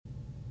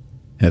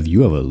Have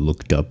you ever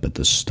looked up at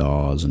the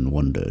stars and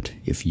wondered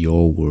if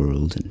your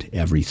world and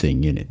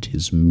everything in it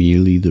is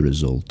merely the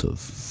result of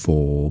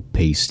four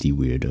pasty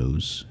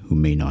weirdos who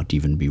may not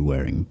even be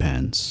wearing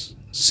pants,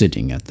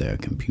 sitting at their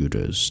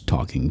computers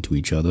talking to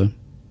each other?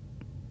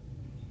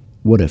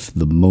 What if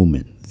the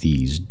moment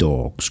these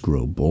dorks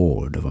grow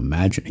bored of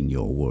imagining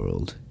your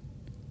world,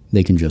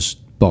 they can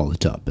just ball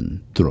it up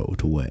and throw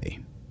it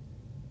away?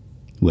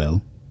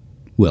 Well,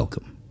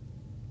 welcome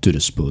to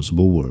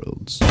Disposable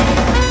Worlds.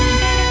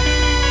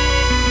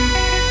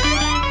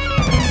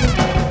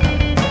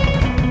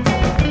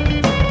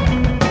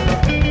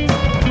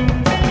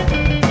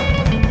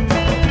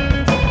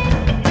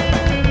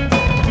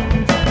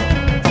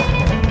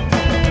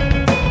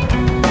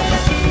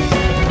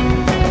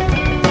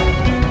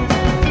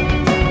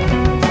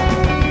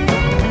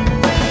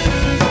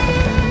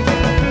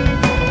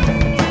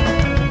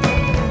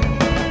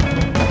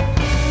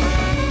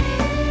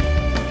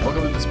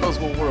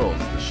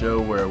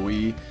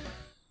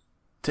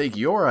 Take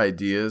your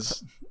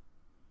ideas,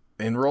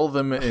 enroll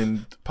them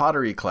in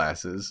pottery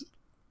classes.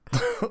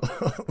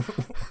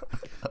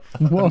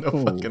 No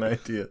fucking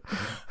idea.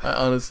 I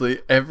honestly,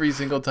 every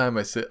single time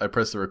I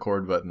press the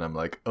record button, I'm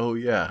like, oh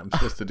yeah, I'm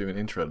supposed to do an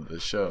intro to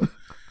this show.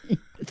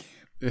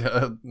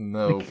 Yeah,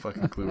 no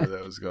fucking clue where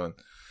that was going.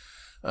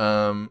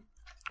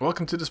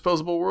 Welcome to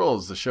Disposable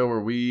Worlds, the show where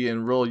we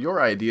enroll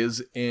your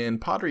ideas in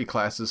pottery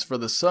classes for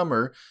the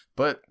summer,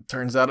 but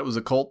turns out it was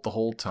a cult the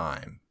whole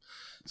time.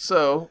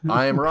 So,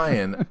 I am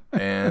Ryan,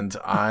 and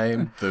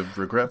I'm the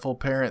regretful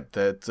parent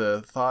that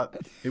thought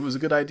it was a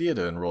good idea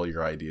to enroll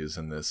your ideas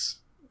in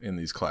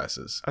these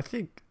classes. I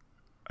think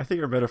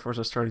our metaphors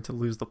are starting to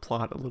lose the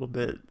plot a little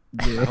bit.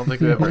 Yeah. I don't think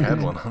we ever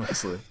had one,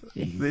 honestly.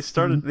 They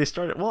started.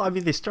 Well, I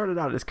mean, they started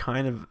out as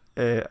kind of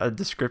a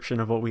description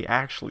of what we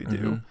actually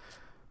do,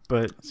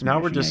 but now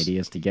we're just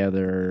ideas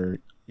together.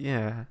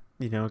 Yeah,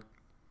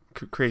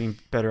 creating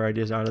better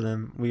ideas out of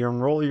them. We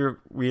enroll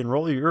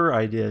your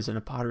ideas in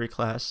a pottery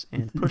class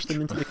and push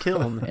them into the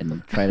kiln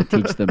and try to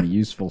teach them a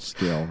useful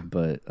skill,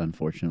 but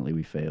unfortunately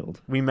we failed.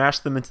 We mash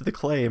them into the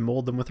clay and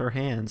mold them with our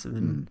hands and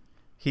then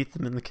heat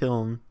them in the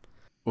kiln.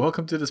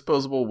 Welcome to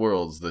Disposable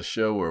Worlds, the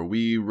show where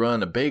we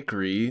run a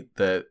bakery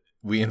that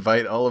we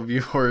invite all of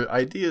your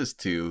ideas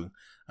to,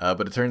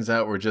 but it turns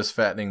out we're just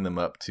fattening them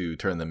up to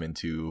turn them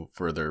into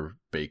further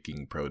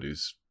baking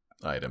produce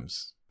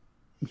items.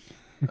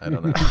 I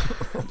don't know.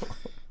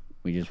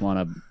 We just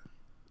want to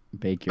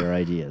bake your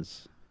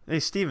ideas. Hey,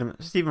 Steven,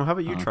 how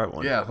about you try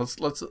one? Yeah,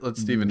 let's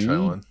Steven try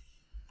one.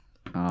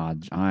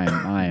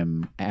 I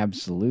am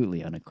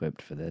absolutely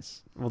unequipped for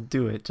this. We'll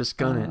do it. Just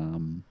gun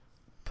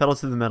it. Pedal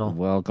to the metal.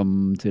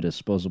 Welcome to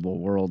Disposable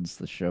Worlds,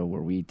 the show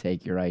where we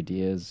take your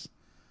ideas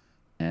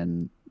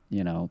and,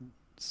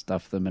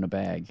 stuff them in a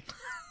bag.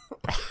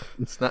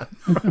 It's not.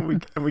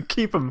 we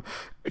keep them.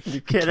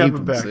 You can't have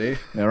them back. See?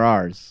 They're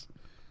ours.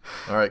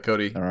 All right,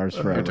 Cody. They're ours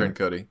forever. Your turn,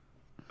 Cody.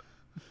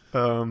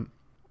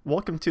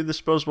 Welcome to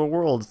Disposable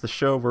Worlds, the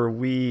show where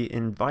we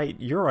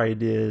invite your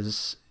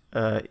ideas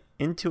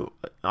into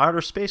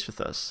outer space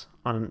with us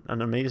on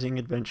an amazing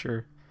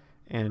adventure,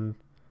 and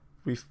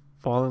we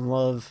fall in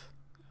love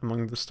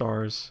among the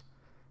stars.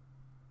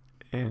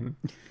 And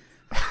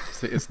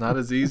see, it's not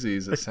as easy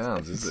as it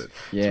sounds, is it?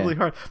 Yeah, it's really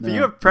hard. But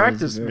you have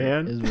practice,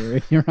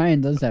 man.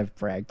 Ryan does have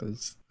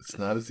practice. It's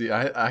not as easy.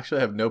 I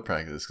actually have no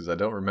practice because I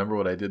don't remember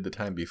what I did the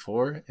time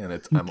before, and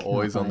I'm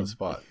always on the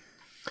spot.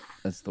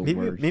 That's the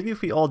worst. Maybe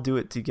if we all do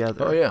it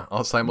together. Oh yeah,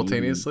 all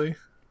simultaneously.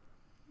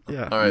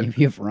 Yeah. All right.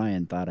 Maybe if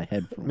Ryan thought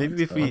ahead for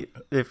maybe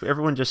if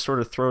everyone just sort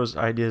of throws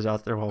ideas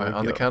out there while we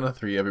on go. the count of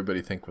three,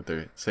 everybody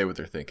say what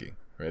they're thinking.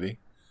 Ready?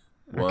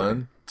 Okay.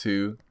 1,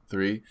 2,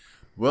 3.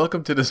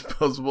 Welcome to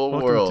Disposable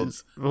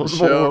Worlds, the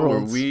show where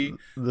we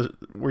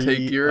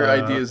take your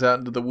ideas out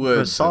into the woods,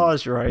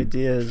 massage your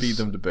ideas, feed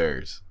them to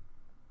bears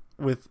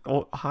with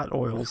hot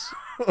oils.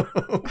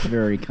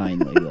 Very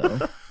kindly, though.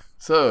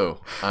 So,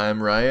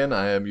 I'm Ryan.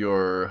 I am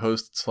your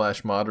host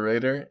 /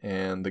 moderator,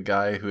 and the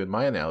guy who, in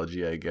my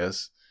analogy, I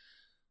guess,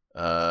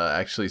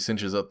 actually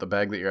cinches up the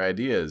bag that your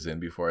idea is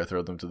in before I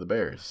throw them to the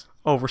bears.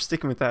 Oh, we're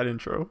sticking with that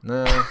intro.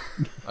 No,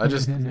 I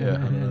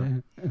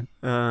don't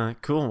know.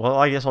 Cool. Well,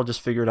 I guess I'll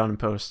just figure it out in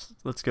post.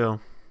 Let's go.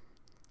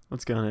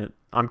 Let's go on it.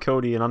 I'm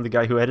Cody, and I'm the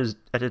guy who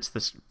edits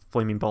this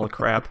flaming ball of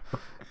crap.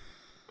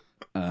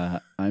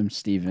 I'm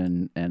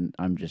Steven, and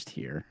I'm just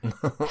here.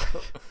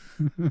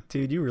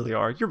 Dude, you really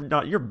are.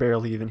 You're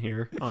barely even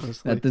here,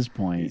 honestly. At this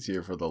point. He's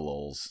here for the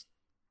lulz.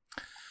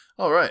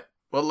 All right.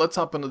 Well, let's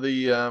hop into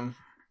the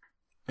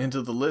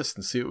list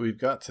and see what we've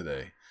got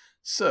today.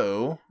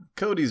 So,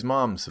 Cody's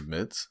mom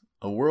submits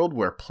a world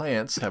where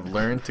plants have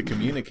learned to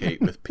communicate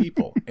with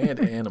people and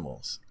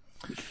animals.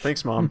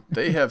 Thanks, Mom.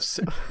 They have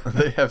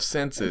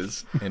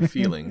senses and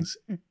feelings,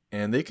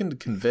 and they can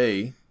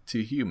convey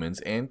to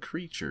humans and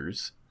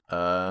creatures.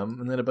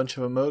 And then a bunch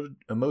of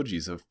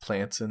emojis of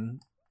plants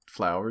and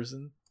flowers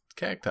and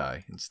cacti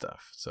and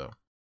stuff. So,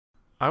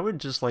 I would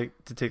just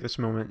like to take this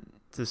moment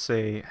to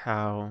say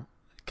how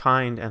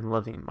kind and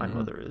loving my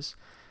mother is.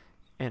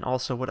 And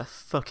also, what a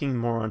fucking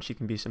moron she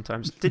can be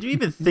sometimes. Did you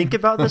even think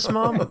about this,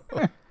 Mom?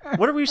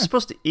 What are we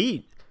supposed to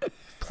eat?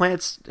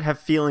 Plants have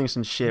feelings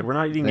and shit. We're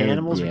not eating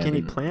animals. We can't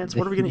eat plants.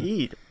 What are we going to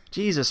eat?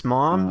 Jesus,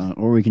 Mom.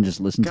 Or we can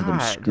just listen to them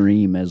God.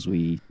 scream as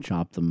we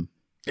chop them.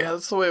 Yeah,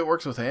 that's the way it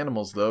works with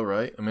animals, though,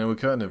 right? I mean, we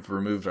kind of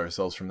removed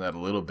ourselves from that a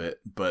little bit,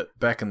 but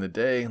back in the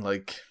day,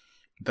 like,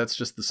 that's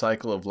just the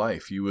cycle of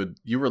life. You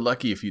were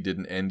lucky if you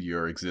didn't end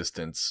your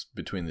existence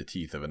between the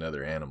teeth of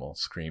another animal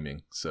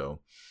screaming. So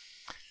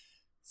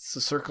it's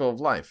a circle of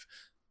life.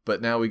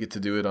 But now we get to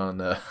do it on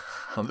the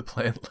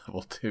plant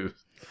level too.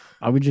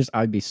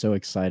 I'd be so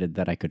excited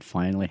that I could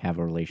finally have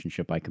a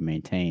relationship I could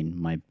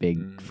maintain. My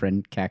big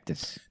friend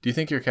Cactus. Do you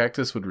think your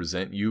cactus would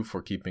resent you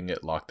for keeping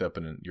it locked up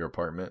in your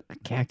apartment?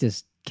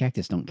 Cactus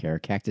don't care.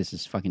 Cactus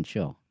is fucking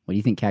chill. What do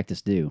you think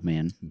Cactus do,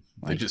 man?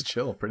 They just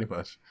chill, pretty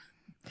much.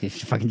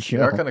 He's fucking chill.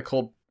 They are kind of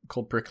cold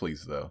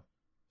pricklies, though.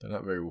 They're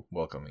not very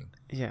welcoming.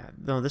 Yeah,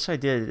 no, this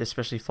idea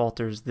especially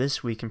falters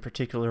this week in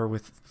particular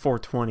with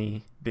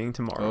 420 being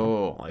tomorrow.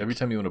 Oh, every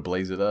time you want to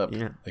blaze it up,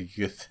 Yeah. like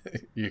you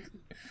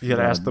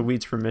gotta ask the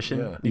weeds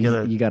permission.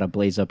 Yeah. You gotta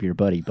blaze up your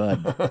buddy,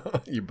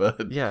 Bud. your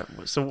bud. Yeah.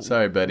 So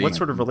sorry, buddy. What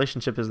sort of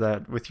relationship is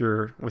that with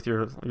your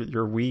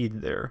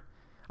weed there?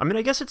 I mean,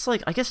 I guess it's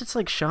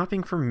like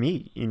shopping for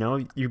meat. You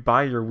know, you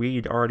buy your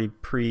weed already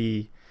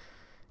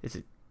is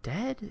it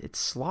dead? It's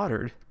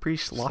slaughtered,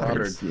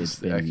 pre-slaughtered. It's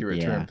the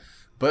accurate term.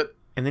 But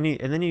and then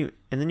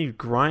you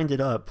grind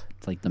it up.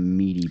 It's like the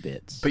meaty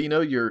bits. But you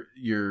know,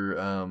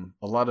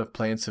 a lot of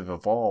plants have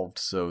evolved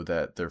so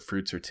that their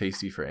fruits are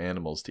tasty for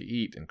animals to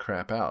eat and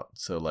crap out.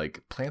 So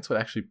like plants would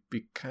actually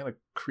be kind of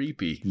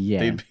creepy.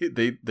 Yeah,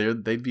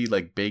 they'd be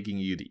like begging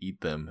you to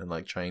eat them and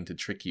like trying to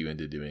trick you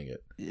into doing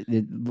it.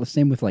 The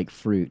same with like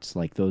fruits.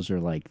 Like those are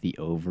like the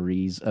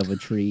ovaries of a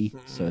tree,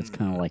 so it's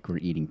kind of like we're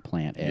eating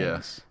plant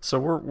eggs. Yeah. So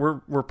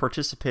we're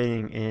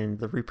participating in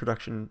the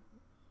reproduction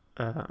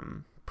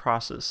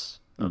process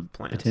of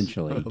plants.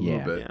 Potentially,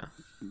 yeah. Yeah.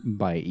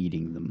 By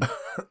eating them.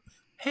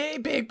 Hey,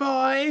 big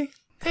boy.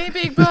 Hey,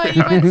 big boy,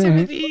 you want some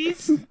of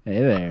these?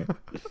 Hey there.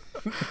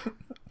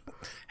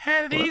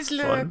 How do these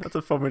look? That's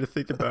a fun way to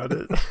think about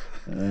it.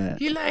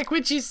 You like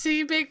what you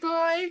see, big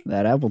boy?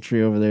 That apple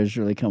tree over there is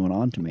really coming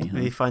on to me. Huh?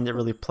 They find it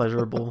really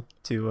pleasurable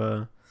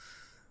to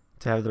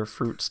have their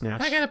fruit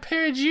snatched. I got a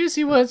pair of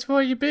juicy ones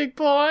for you, big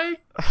boy.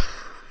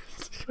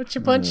 Put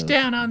your bunch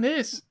down on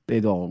this.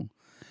 Big old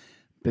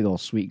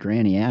sweet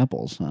granny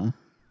apples, huh?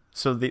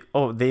 So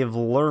they've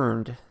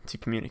learned to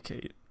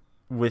communicate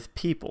with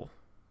people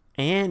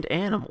and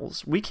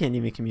animals. We can't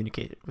even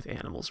communicate with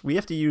animals. We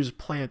have to use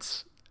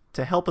plants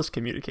to help us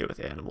communicate with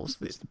animals.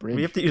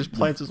 We have to use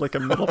plants as like a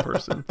middle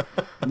person.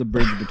 The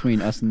bridge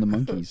between us and the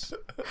monkeys.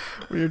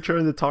 When you're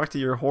trying to talk to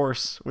your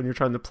horse, when you're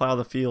trying to plow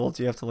the fields,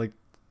 you have to like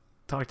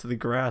talk to the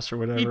grass or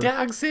whatever. Your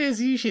dog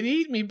says you should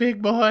eat me, big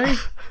boy.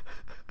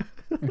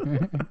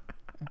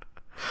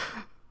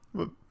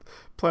 But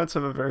plants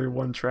have a very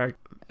one-track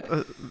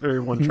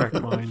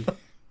mind.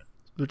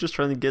 They're just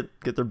trying to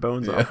get their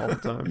bones off all the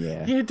time.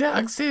 Yeah. Your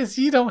dog says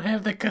you don't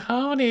have the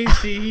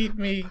cojones to eat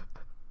me.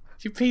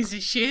 You piece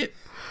of shit.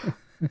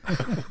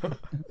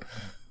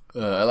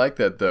 I like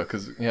that though,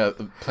 because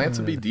plants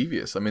would be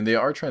devious. I mean, they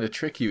are trying to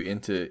trick you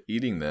into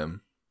eating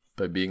them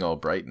by being all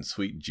bright and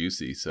sweet and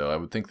juicy. So I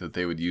would think that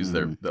they would use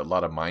a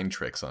lot of mind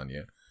tricks on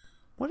you.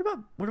 What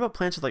about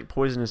plants with like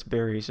poisonous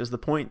berries? Is the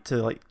point to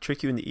like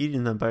trick you into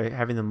eating them by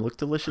having them look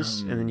delicious,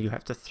 and then you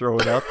have to throw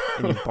it up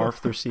and you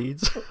barf their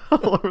seeds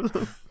all over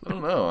them? I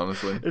don't know,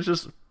 honestly.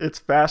 It's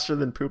faster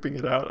than pooping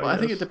it out. Well, I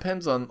think it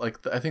depends on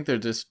I think they're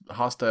just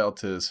hostile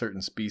to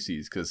certain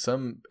species because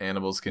some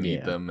animals can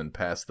eat them and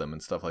pass them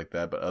and stuff like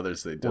that, but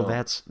others they don't. Well,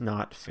 that's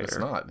not fair. It's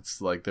not. It's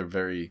like they're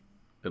very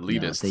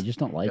elitist. No, they just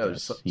don't like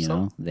us.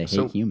 They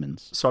hate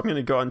humans. So I'm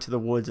gonna go out into the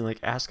woods and like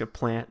ask a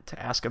plant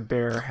to ask a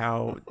bear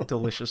how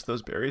delicious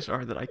those berries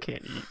are that I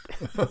can't eat.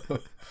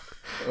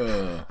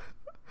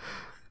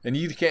 And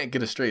you can't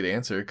get a straight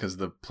answer because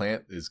the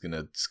plant is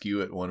gonna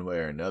skew it one way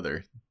or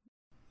another.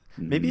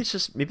 Maybe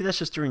that's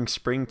just during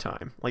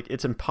springtime. Like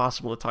it's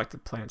impossible to talk to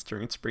plants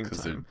during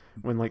springtime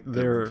when like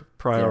their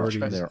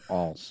priorities. They're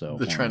also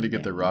they're trying to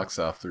get the rocks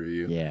off through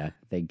you. Yeah,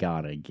 they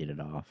gotta get it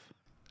off.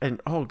 And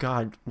oh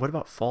god, what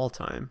about fall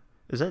time?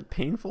 Is that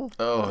painful?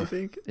 Oh, do you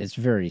think? It's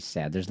very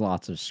sad. There's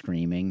lots of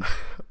screaming.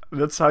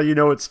 That's how you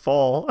know it's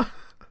fall.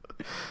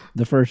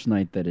 The first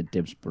night that it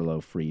dips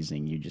below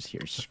freezing, you just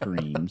hear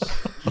screams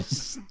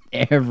just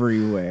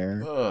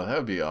everywhere. Oh, that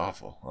would be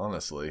awful,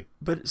 honestly.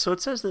 But so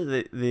it says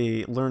that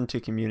they learn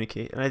to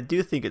communicate, and I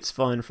do think it's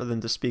fun for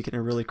them to speak in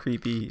a really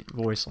creepy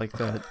voice like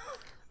that.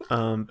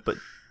 But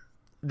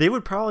they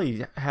would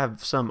probably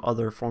have some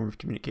other form of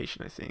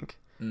communication, I think.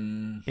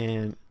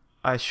 And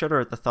I shudder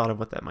at the thought of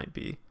what that might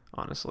be,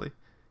 honestly.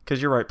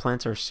 Because you're right,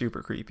 plants are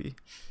super creepy.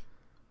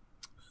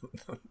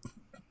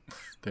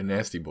 They're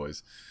nasty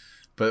boys.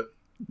 But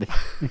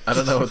I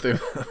don't know what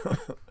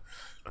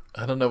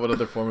I don't know what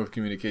other form of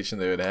communication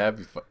they would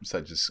have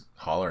besides just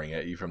hollering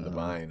at you from the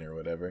vine or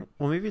whatever.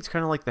 Well, maybe it's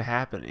kind of like The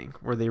Happening,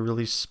 where they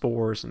release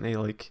spores and they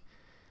like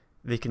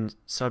they can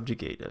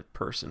subjugate a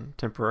person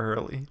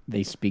temporarily.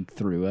 They speak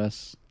through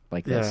us,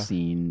 like that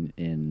scene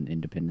in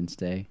Independence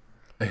Day.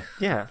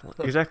 Yeah,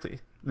 exactly.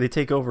 They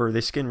take over.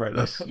 They skin right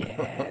us.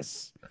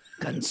 Yes.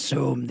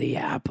 Consume the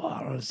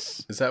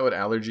apples. Is that what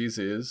allergies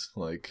is?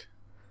 Like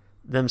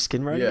them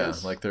skin right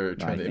us? Yeah, like they're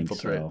trying to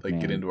infiltrate, so, like man.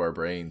 Get into our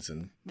brains.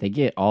 And they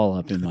get all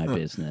up in my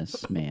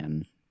business,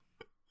 man.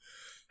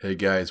 Hey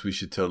guys, we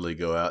should totally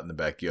go out in the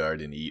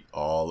backyard and eat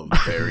all of the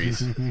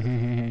berries.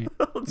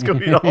 Let's go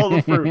eat all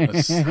the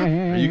fruit.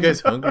 Are you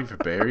guys hungry for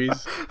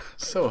berries?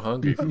 So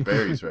hungry for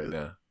berries right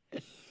now.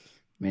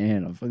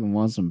 Man, I fucking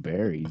want some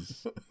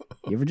berries.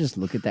 You ever just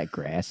look at that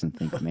grass and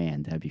think,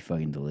 man, that'd be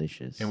fucking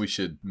delicious? And we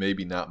should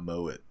maybe not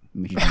mow it.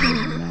 We should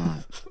maybe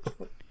not.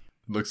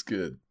 Looks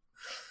good.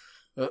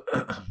 All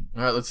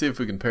right, let's see if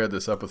we can pair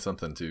this up with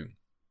something too.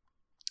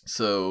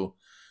 So,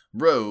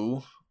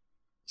 Ro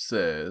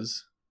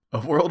says, a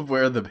world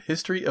where the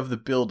history of the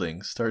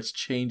building starts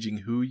changing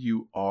who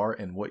you are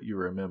and what you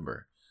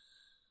remember.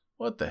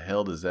 What the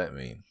hell does that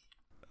mean?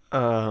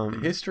 The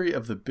history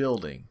of the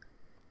building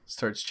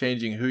starts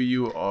changing who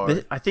you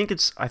are. I think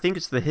it's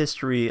the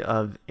history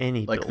of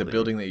any like building. the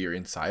building that you're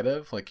inside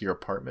of, like your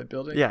apartment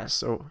building. Yeah,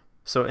 so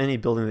any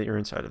building that you're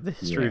inside of, the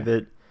history of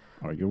it,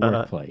 or your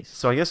workplace.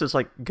 So I guess it's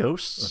like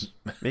ghosts,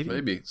 maybe.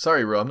 Maybe.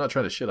 Sorry, Ro, I'm not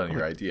trying to shit on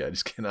your idea. I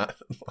just cannot.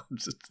 I'm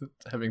just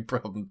having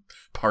problem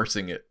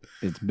parsing it.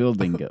 It's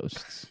building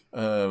ghosts.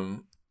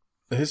 The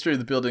history of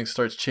the building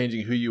starts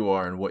changing who you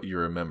are and what you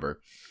remember.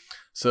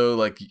 So,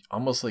 like,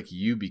 almost like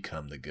you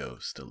become the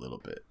ghost a little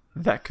bit.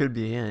 That could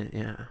be it.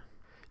 Yeah.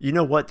 You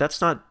know what?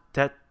 That's not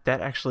that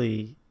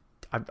actually.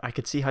 I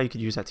could see how you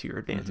could use that to your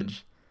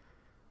advantage.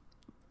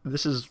 Mm-hmm.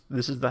 This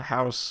is the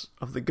house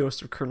of the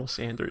ghost of Colonel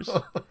Sanders.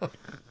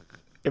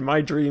 And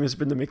my dream has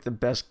been to make the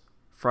best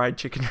fried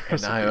chicken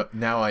recipe.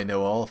 Now I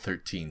know all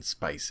 13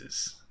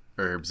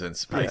 herbs and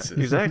spices.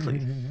 Yeah,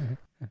 exactly.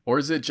 Or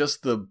is it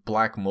just the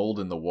black mold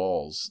in the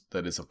walls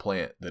that is a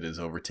plant that is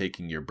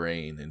overtaking your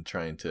brain and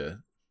trying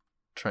to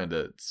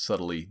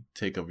subtly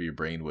take over your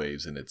brain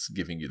waves, and it's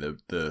giving you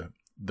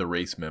the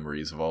race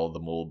memories of all the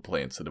mold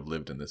plants that have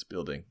lived in this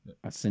building.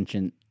 A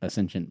sentient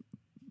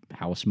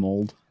house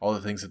mold. All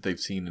the things that they've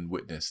seen and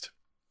witnessed.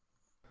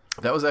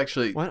 That was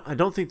actually... Well, I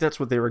don't think that's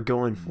what they were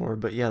going for,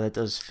 but yeah, that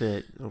does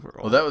fit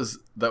overall. Well,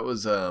 that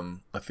was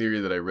a theory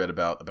that I read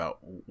about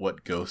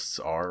what ghosts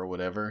are or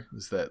whatever.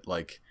 Is that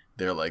like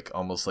they're like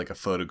almost like a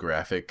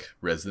photographic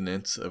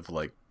resonance of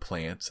like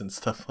plants and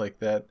stuff like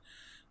that.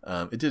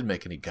 It didn't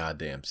make any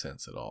goddamn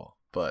sense at all,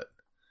 but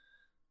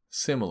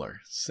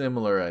similar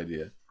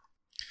idea.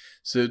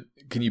 So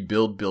can you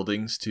build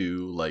buildings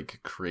to like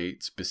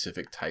create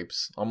specific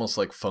types, almost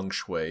like feng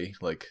shui,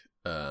 like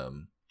a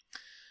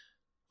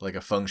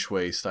feng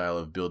shui style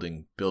of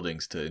building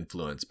buildings to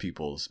influence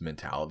people's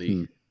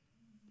mentality?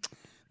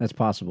 That's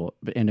possible.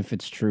 And if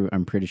it's true,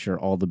 I'm pretty sure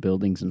all the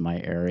buildings in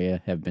my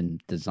area have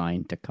been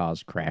designed to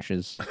cause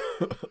crashes.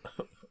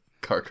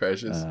 Car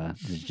crashes?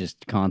 There's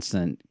just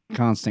constant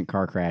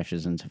car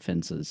crashes into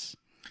fences.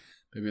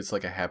 Maybe it's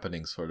like a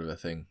happening sort of a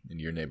thing in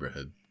your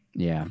neighborhood.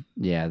 Yeah.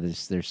 There's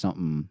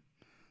something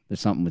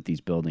with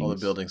these buildings. All the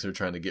buildings are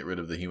trying to get rid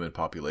of the human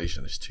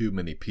population. There's too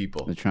many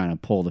people. They're trying to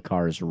pull the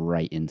cars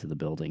right into the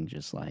building,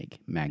 just like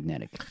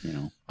magnetic,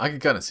 I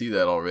can kind of see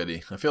that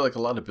already. I feel like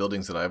a lot of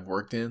buildings that I've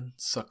worked in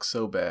suck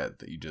so bad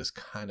that you just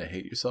kind of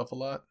hate yourself a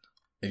lot.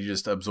 And you're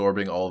just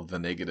absorbing all of the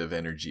negative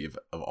energy of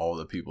all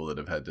the people that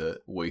have had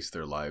to waste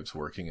their lives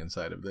working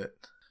inside of it.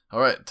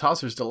 All right,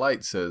 Tosser's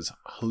Delight says,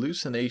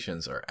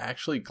 hallucinations are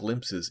actually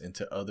glimpses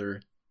into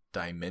other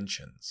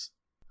dimensions.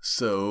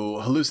 So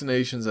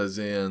hallucinations as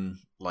in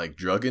like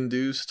drug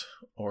induced,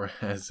 or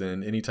as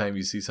in anytime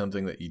you see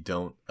something that you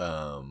don't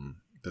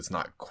that's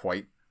not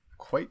quite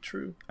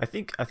true? I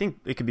think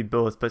it could be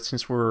both, but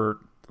since we're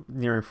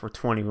nearing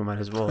 420, we might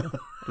as well.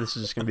 This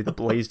is just going to be the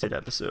Blazed It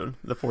episode,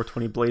 the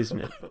 420 Blazed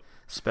It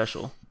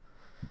special.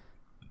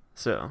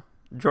 So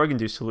drug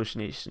induced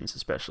hallucinations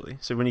especially.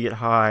 So when you get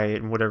high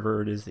and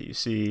whatever it is that you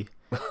see,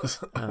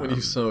 when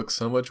you smoke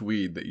so much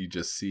weed that you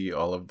just see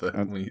all of the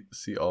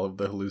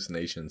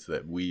hallucinations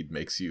that weed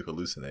makes you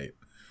hallucinate.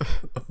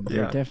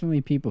 There are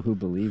definitely people who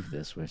believe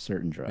this with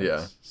certain drugs.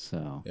 Yeah.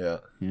 So yeah,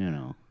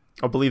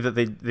 I'll believe that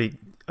they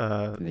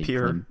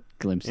peer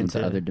glimpse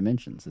into other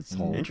dimensions. It's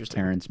whole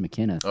Terrence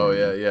McKenna thing. Oh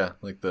yeah,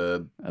 like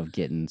of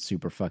getting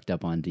super fucked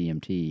up on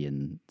DMT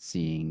and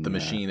seeing the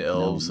machine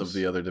elves of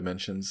the other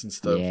dimensions and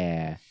stuff.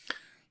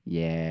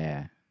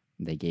 Yeah.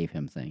 They gave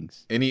him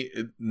things. Any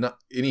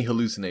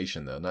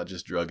hallucination though, not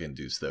just drug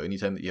induced though.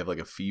 Anytime that you have like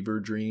a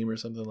fever dream or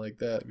something like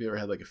that. Have you ever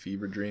had like a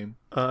fever dream?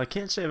 I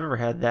can't say I've ever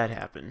had that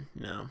happen.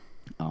 No.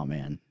 Oh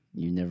man,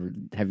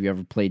 have you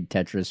ever played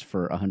Tetris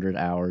for 100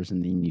 hours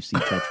and then you see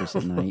Tetris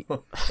at night?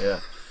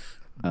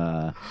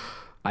 Yeah.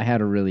 I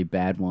had a really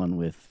bad one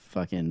with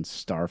fucking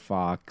Star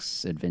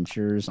Fox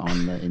Adventures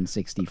on the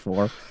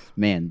N64.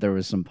 Man, there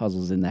was some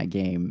puzzles in that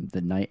game.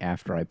 The night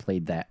after I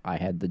played that, I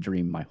had the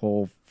dream my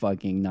whole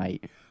fucking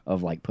night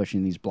of like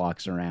pushing these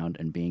blocks around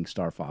and being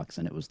Star Fox,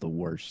 and it was the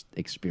worst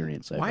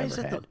experience I've Why ever is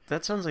that? had.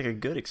 That sounds like a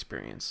good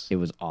experience. It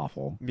was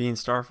awful. Being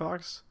Star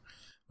Fox.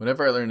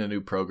 Whenever I learn a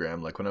new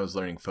program, like when I was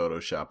learning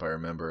Photoshop, I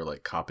remember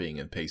like copying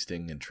and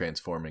pasting and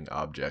transforming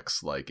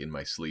objects like in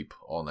my sleep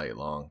all night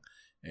long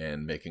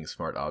and making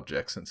smart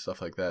objects and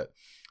stuff like that.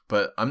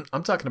 But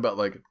I'm talking about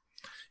like,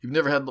 you've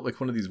never had like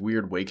one of these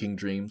weird waking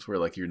dreams where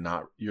like you're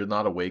not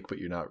awake but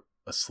you're not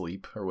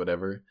asleep or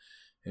whatever,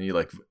 and you're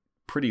like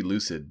pretty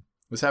lucid.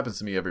 This happens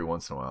to me every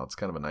once in a while. It's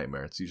kind of a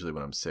nightmare. It's usually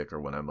when I'm sick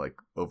or when I'm like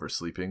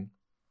oversleeping.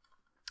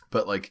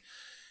 But like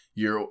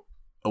you're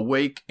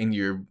awake and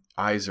your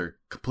eyes are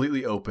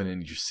completely open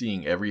and you're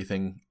seeing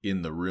everything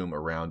in the room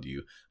around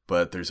you,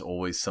 but there's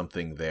always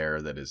something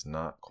there that is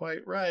not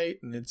quite right,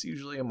 and it's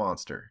usually a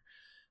monster.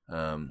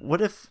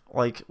 What if,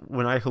 like,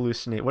 when I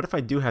hallucinate, what if I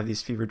do have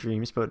these fever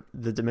dreams, but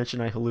the dimension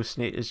I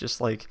hallucinate is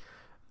just like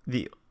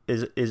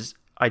is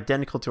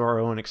identical to our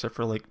own, except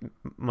for like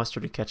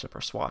mustard and ketchup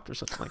are swapped or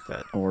something like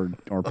that, Or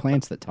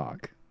plants that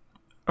talk.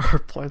 or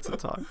plants that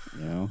talk.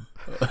 You know.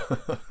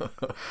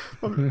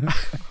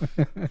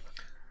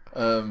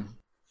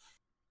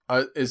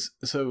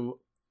 So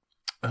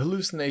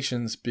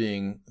hallucinations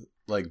being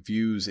like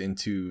views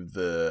into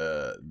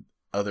the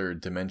other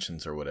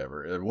dimensions or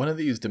whatever. One of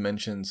these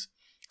dimensions,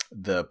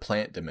 the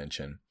plant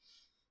dimension,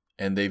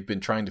 and they've been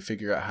trying to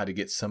figure out how to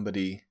get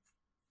somebody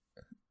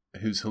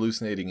who's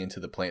hallucinating into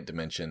the plant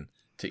dimension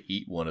to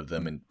eat one of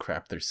them and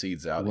crap their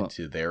seeds out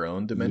into their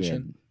own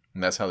dimension. Yeah.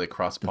 And that's how they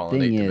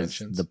cross-pollinate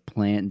dimensions. The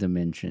plant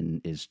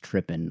dimension is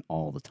tripping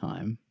all the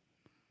time.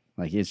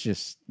 Like, it's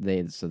just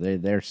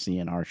they're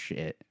seeing our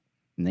shit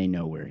and they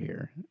know we're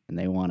here and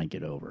they want to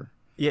get over.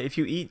 Yeah, if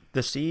you eat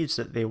the seeds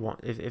that they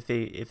want, if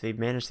they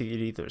manage to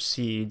eat those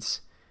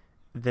seeds,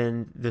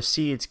 then the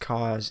seeds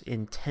cause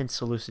intense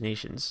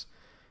hallucinations.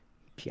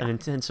 Yeah. An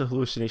intense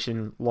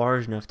hallucination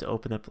large enough to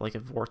open up like a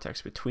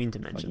vortex between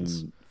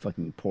dimensions.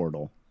 Fucking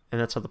portal. And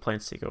that's how the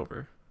plants take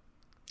over.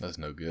 That's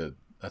no good.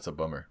 That's a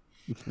bummer.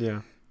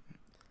 Yeah.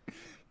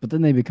 But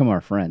then they become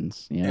our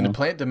friends. You know? In a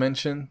plant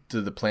dimension, do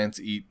the plants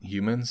eat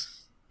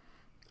humans?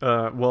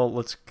 Well,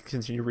 let's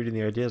continue reading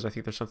the ideas. I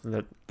think there's something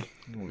that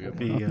will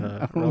be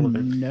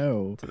relevant.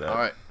 No. To that. All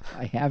right.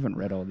 I haven't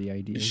read all the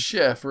ideas.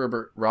 Chef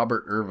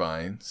Robert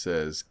Irvine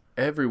says,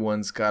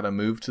 everyone's got to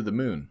move to the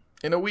moon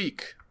in a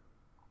week.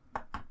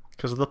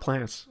 Because of the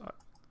plants.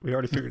 We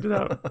already figured it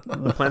out.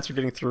 The plants are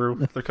getting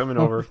through. They're coming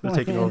over. They're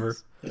taking over.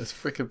 It's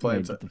freaking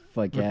plants. Get the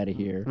fuck out of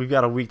here. We've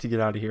got a week to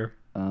get out of here.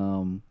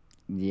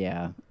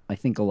 Yeah. I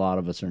think a lot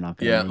of us are not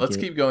going to Yeah, let's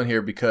keep going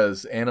here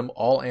because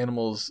all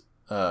animals'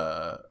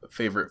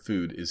 favorite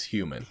food is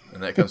human.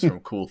 And that comes from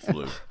Cool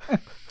Flu.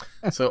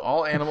 So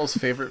all animals'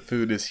 favorite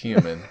food is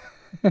human.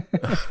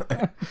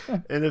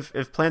 And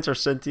if plants are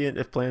sentient,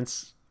 if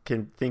plants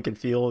can think and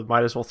feel,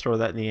 might as well throw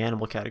that in the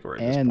animal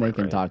category. And they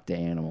can talk to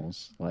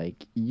animals.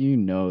 Like, you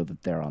know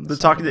that they're on the They're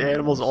talking to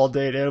animals all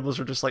day, and animals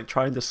are just like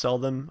trying to sell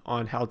them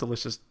on how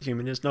delicious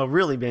human is. No,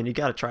 really, man, you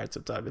got to try it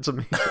sometime. It's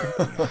amazing.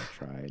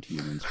 Try it,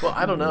 humans. Well,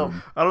 I don't know.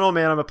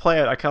 Man. I'm a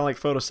plant. I kind of like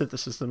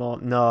photosynthesis and all.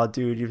 No,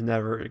 dude, you've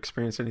never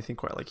experienced anything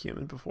quite like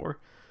human before.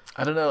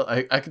 I don't know.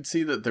 I could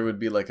see that there would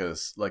be like a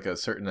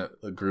certain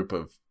group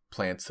of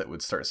plants that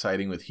would start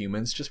siding with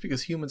humans just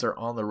because humans are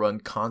on the run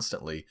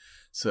constantly.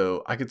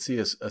 So I could see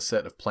a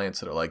set of plants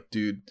that are like,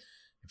 dude,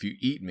 if you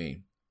eat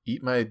me,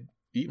 eat my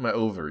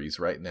ovaries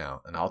right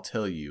now, and I'll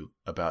tell you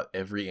about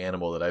every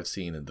animal that I've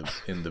seen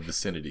in the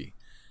vicinity.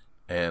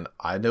 And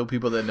I know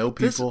people that know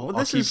people.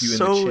 I'll keep you in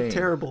the chain. This is so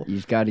terrible.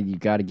 You got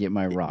to get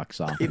my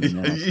rocks off. And then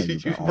I'll tell you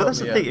about well, that's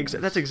the thing.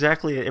 That's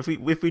exactly it.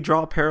 If we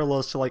draw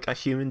parallels to like a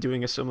human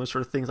doing a similar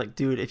sort of thing, like,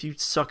 dude, if you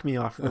suck me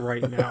off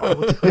right now, I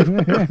will tell you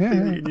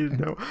everything that you need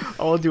to know.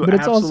 I will do. But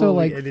it's also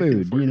like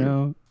food, you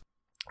know.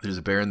 There's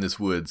a bear in this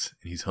woods,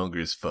 and he's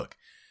hungry as fuck.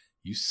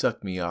 You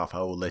suck me off, I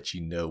will let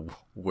you know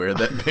where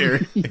that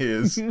bear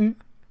is and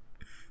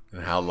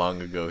how long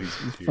ago he's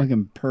here.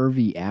 Fucking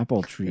pervy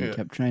apple tree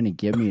kept trying to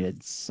get me to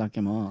suck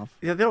him off.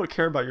 Yeah, they don't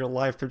care about your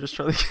life. They're just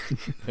trying to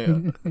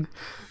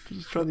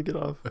just trying to get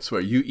off. I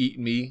swear, you eat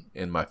me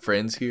and my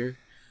friends here,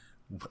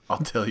 I'll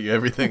tell you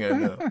everything I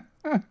know.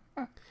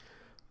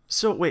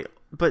 So wait,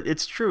 but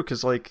it's true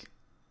because like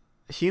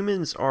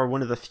humans are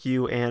one of the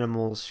few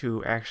animals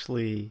who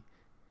actually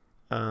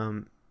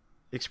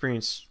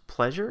experience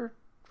pleasure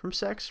from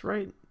sex,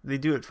 right? They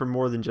do it for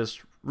more than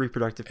just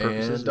reproductive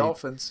purposes. And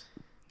dolphins.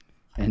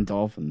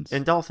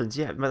 And dolphins,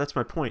 yeah, that's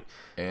my point.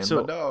 And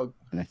my dog.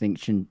 And I think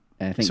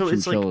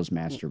chinchillas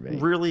masturbate.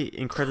 Really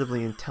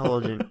incredibly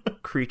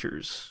intelligent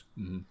creatures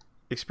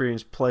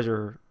experience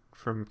pleasure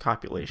from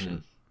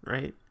copulation,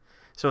 right?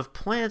 So if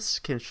plants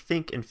can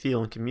think and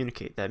feel and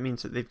communicate, that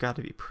means that they've got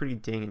to be pretty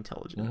dang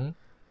intelligent.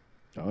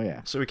 Oh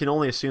yeah. So we can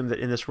only assume that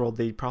in this world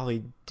they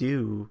probably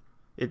do.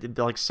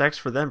 Like sex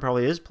for them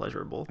probably is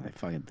pleasurable.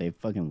 They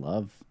fucking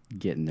love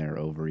getting their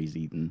ovaries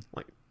eaten.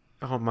 Like,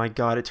 Oh my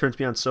god, it turns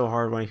me on so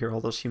hard when I hear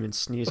all those humans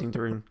sneezing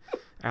during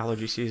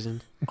allergy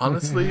season.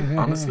 Honestly,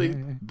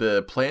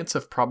 the plants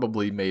have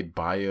probably made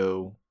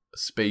bio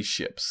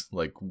spaceships,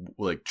 like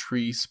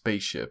tree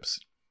spaceships,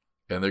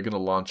 and they're gonna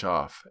launch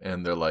off,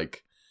 and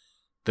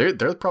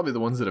they're probably the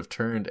ones that have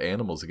turned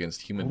animals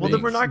against human Well, beings.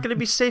 then we're not going to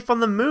be safe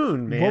on the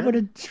moon, man. What would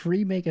a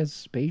tree make a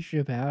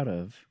spaceship out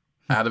of?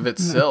 Out of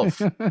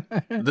itself.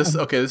 This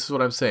is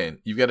what I'm saying.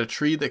 You've got a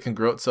tree that can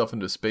grow itself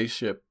into a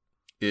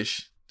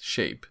spaceship-ish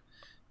shape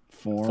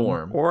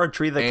form, Or a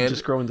tree that can And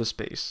just grow into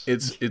space.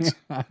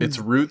 Its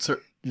roots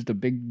are just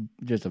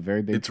a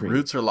very big its tree.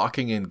 roots are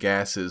locking in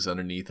gases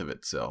underneath of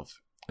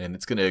itself, and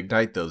it's going to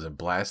ignite those and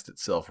blast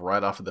itself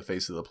right off of the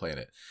face of the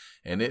planet.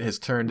 And it has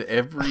turned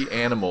every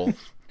animal.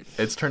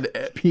 It's turned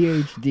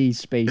PhD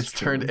space. It's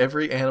turned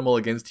every animal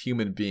against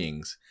human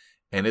beings.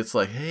 And it's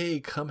like, hey,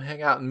 come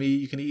hang out with me.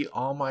 You can eat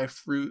all my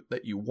fruit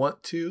that you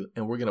want to,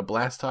 and we're gonna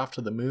blast off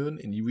to the moon,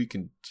 and we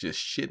can just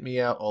shit me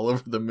out all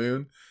over the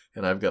moon,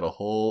 and I've got a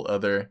whole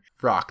other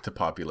rock to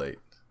populate.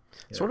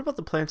 So what about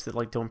the plants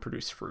that don't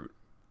produce fruit?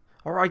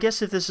 Or I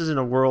guess if this is in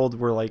a world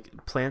where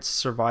plants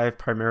survive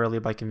primarily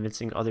by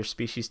convincing other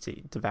species to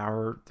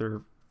devour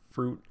their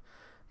fruit,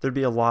 there'd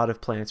be a lot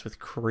of plants with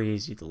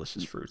crazy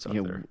delicious fruits out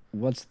there.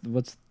 What's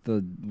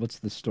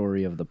the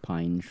story of the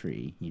pine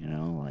tree?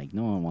 No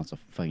one wants to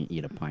fucking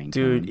eat a pine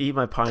Dude, cone. eat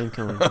my pine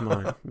cone. Come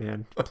on,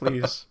 man.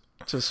 Please.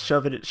 Just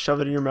shove it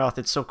in your mouth.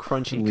 It's so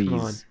crunchy. Please. Come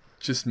on.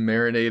 Just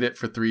marinate it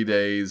for 3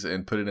 days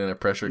and put it in a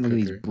pressure Look at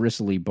these cooker.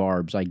 bristly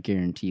barbs. I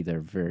guarantee they're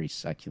very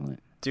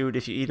succulent. Dude,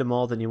 if you eat them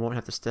all, then you won't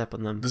have to step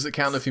on them. Does it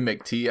count if you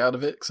make tea out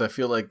of it? Because I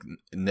feel like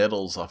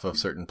nettles off of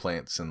certain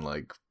plants and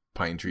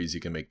pine trees you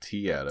can make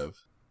tea out of.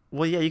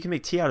 Well, yeah, you can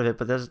make tea out of it,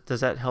 but does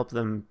that help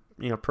them,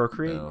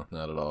 procreate? No,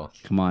 not at all.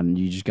 Come on,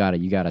 you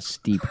gotta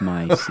steep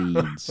my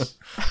seeds.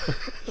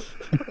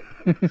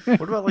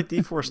 What about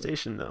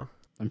deforestation though?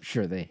 I'm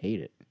sure they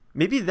hate it.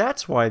 Maybe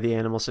that's why the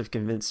animals have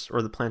convinced,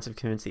 or the plants have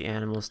convinced the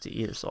animals to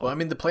eat us all. Well, I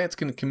mean, the plants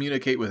can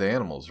communicate with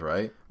animals,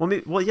 right?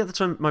 Well, yeah,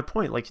 that's my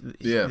point.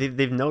 Yeah.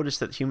 They've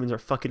noticed that humans are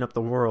fucking up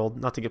the world.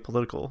 Not to get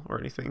political or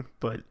anything,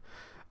 but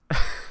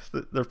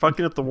they're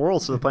fucking up the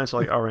world. So the plants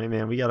are like, all right,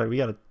 man, we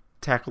gotta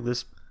tackle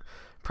this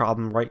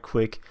problem right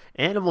quick.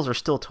 Animals are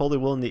still totally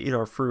willing to eat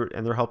our fruit,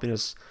 and they're helping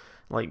us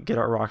get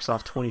our rocks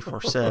off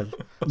 24/7.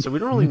 So we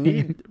don't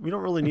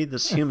really need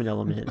this human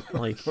element.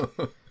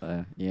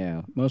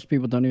 Yeah, most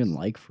people don't even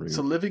like fruit.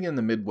 So living in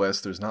the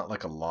Midwest, there's not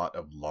a lot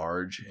of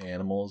large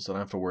animals. I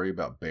don't have to worry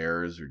about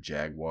bears or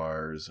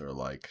jaguars or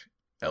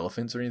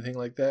elephants or anything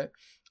like that.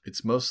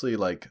 It's mostly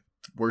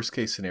worst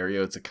case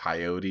scenario, it's a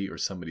coyote or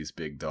somebody's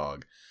big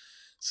dog.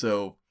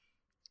 So,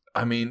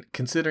 I mean,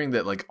 considering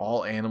that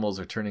all animals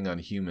are turning on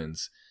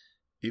humans,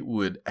 it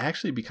would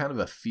actually be kind of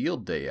a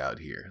field day out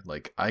here.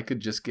 I could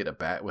just get a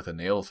bat with a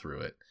nail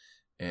through it,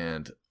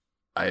 and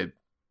I'm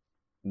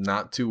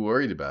not too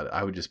worried about it.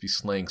 I would just be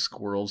slaying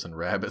squirrels and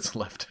rabbits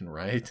left and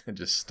right and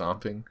just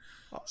stomping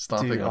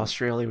Dude, on.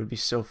 Australia would be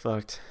so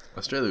fucked.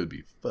 Australia would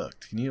be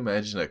fucked. Can you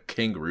imagine a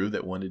kangaroo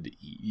that wanted to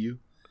eat you?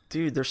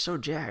 Dude, they're so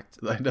jacked.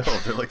 I know,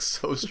 they're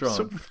so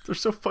strong. They're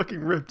so fucking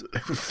ripped. They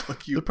would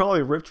fuck They're you.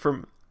 probably ripped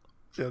from.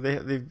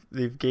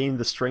 They've gained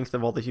the strength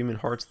of all the human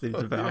hearts they've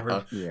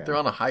devoured. Yeah. They're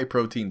on a high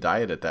protein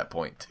diet at that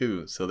point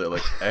too, so they're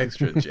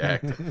extra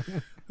jacked.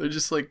 They're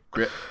just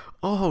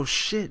Oh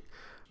shit!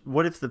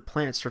 What if the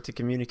plants start to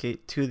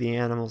communicate to the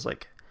animals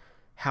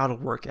how to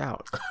work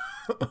out?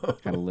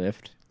 How to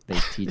lift. They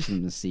teach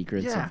them the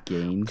secrets of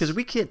gains. Because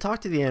we can't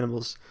talk to the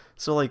animals,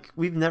 so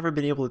we've never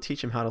been able to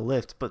teach them how to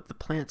lift, but the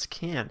plants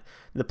can.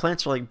 The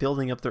plants are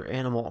building up their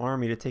animal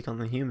army to take on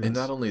the humans. And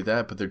not only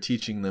that, but they're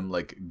teaching them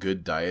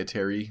good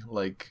dietary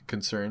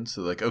concerns.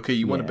 So okay,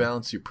 you want to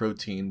balance your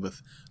protein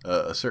with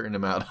a certain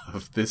amount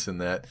of this and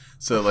that.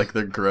 So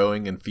they're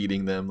growing and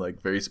feeding them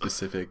very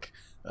specific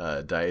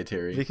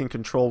dietary. They can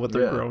control what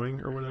they're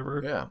growing or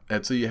whatever. Yeah,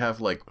 and so you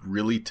have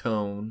really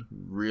toned,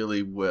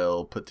 really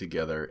well put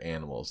together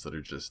animals that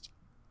are just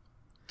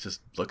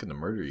looking to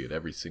murder you at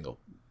every single.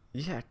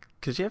 Yeah,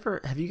 because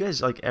have you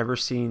guys ever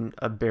seen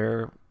a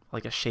bear,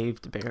 a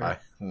shaved bear? I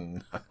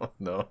don't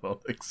know. I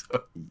don't think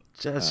so.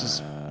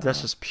 That's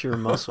just pure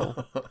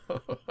muscle.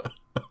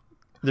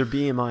 Their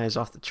BMI is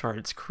off the chart.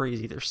 It's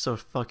crazy. They're so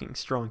fucking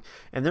strong,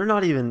 and they're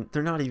not even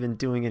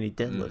doing any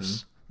deadlifts.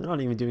 Mm-hmm. They're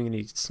not even doing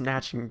any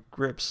snatching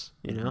grips.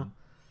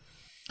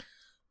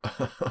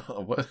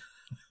 What?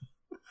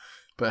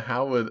 But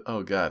how would?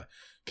 Oh God,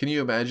 can you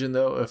imagine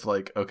though if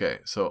okay,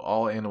 so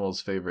all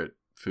animals' favorite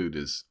food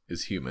is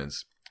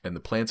humans, and the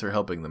plants are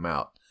helping them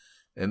out,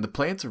 and the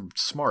plants are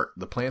smart.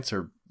 The plants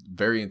are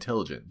very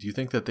intelligent. Do you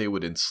think that they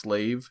would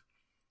enslave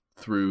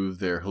through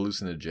their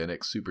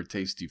hallucinogenic, super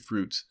tasty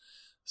fruits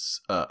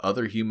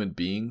other human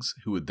beings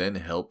who would then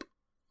help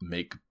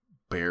make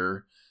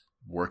bear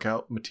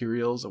workout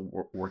materials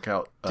or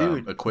workout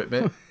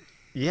equipment?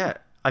 Yeah,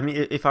 I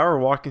mean, if I were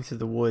walking through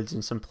the woods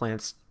and some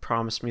plants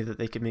promised me that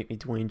they could make me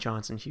Dwayne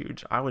Johnson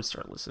huge, I would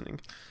start listening.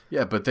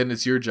 Yeah, but then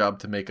it's your job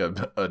to make a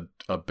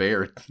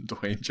bear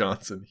Dwayne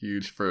Johnson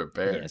huge for a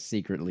bear. Yeah,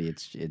 secretly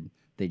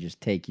they just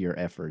take your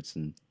efforts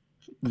and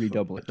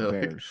redouble it to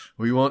Like, bears.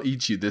 we won't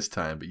eat you this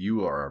time, but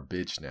you are our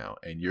bitch now,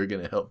 and you're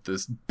gonna help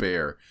this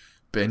bear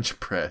bench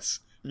press.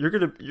 You're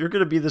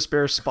gonna be this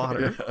bear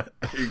spotter.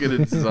 You're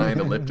gonna design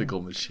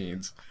elliptical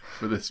machines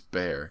for this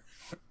bear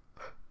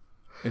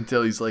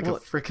until he's like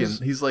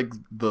he's like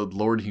the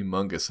Lord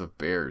Humongous of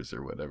bears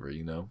or whatever,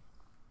 you know.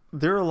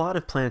 There are a lot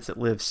of plants that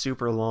live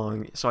super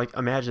long, so I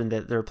imagine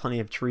that there are plenty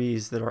of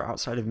trees that are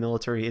outside of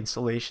military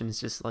installations,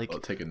 just like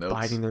taking notes,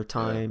 biding their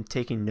time,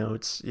 taking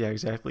notes. Yeah,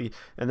 exactly.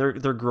 And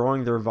they're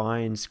growing their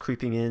vines,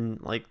 creeping in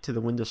like to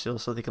the windowsill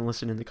so they can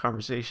listen in the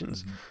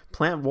conversations. Mm-hmm.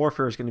 Plant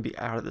warfare is going to be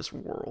out of this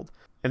world,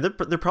 and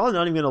they're probably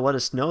not even going to let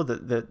us know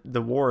that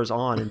the war is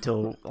on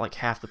until like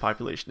half the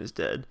population is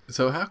dead.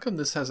 So how come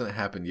this hasn't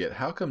happened yet?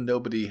 How come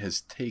nobody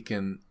has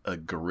taken a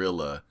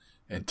gorilla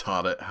and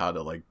taught it how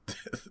to like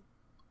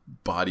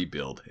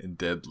bodybuild and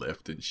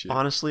deadlift and shit?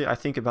 Honestly, I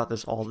think about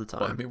this all the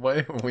time. Well, I mean, why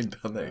haven't we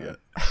done that yet?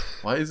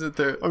 Why isn't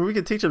there? I mean, we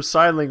could teach them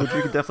sign language.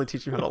 We could definitely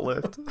teach them how to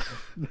lift.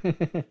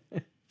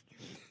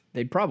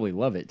 They'd probably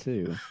love it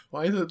too.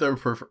 Why isn't there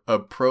a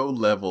pro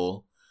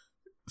level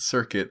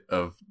circuit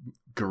of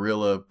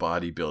gorilla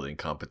bodybuilding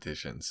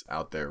competitions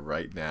out there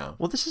right now?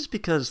 Well, this is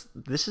because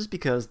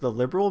the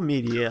liberal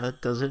media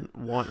doesn't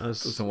want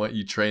us. Doesn't want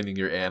you training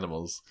your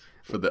animals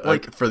for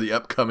the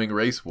upcoming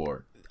race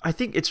war. I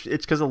think it's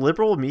because the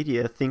liberal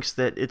media thinks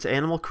that it's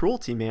animal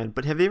cruelty, man.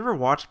 But have you ever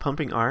watched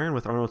Pumping Iron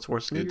with Arnold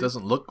Schwarzenegger? It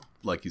doesn't look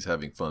like he's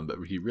having fun, but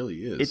he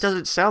really is. It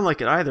doesn't sound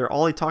like it either.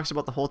 All he talks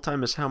about the whole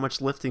time is how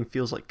much lifting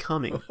feels like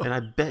coming, and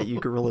I bet you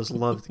gorillas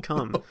love to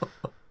come.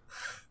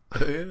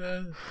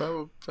 Yeah,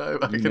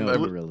 probably.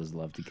 Gorillas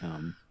love to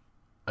come.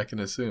 I can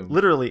assume.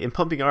 Literally, in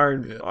Pumping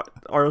Iron,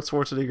 Arnold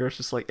Schwarzenegger is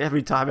just like,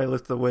 every time I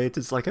lift the weights,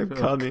 it's like I'm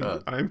coming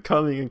and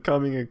coming and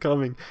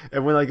coming.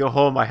 And when I go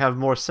home, I have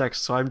more sex,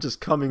 so I'm just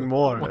coming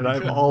more, and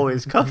I'm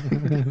always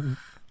coming.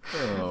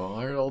 Oh,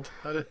 Arnold.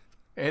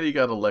 Andy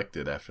got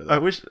elected after that. I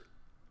was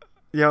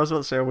about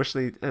to say, I wish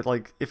they,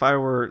 like, if I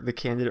were the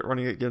candidate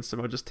running against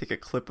him, I'd just take a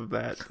clip of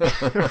that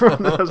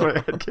from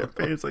my ad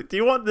campaign. It's like, do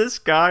you want this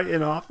guy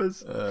in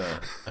office?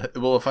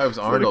 Well, if I was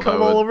Arnold,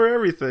 come all over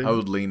everything. I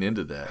would lean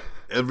into that.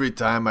 Every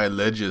time I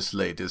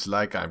legislate, it's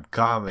like I'm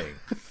coming.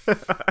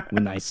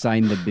 When I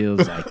sign the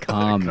bills, I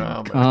come.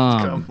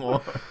 Come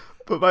on.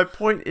 But my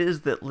point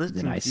is that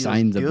lifting then I feels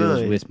sign the good.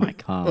 bills with my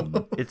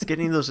cum. It's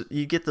getting those.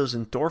 You get those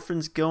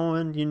endorphins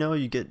going. You know,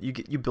 you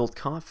build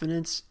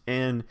confidence,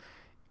 and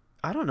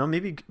I don't know.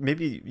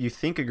 Maybe you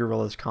think a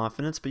gorilla's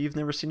confidence, but you've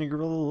never seen a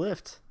gorilla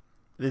lift.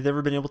 They've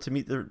never been able to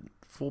meet their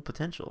full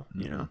potential.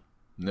 You know.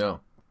 No.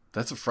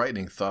 That's a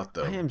frightening thought,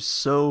 though. I am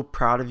so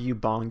proud of you,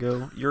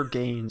 Bongo. Your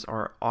gains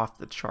are off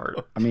the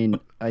chart. I mean,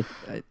 I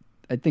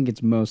think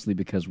it's mostly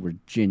because we're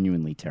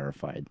genuinely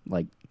terrified.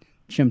 Like,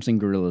 chimps and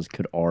gorillas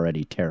could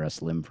already tear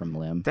us limb from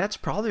limb. That's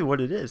probably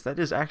what it is. That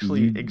is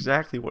actually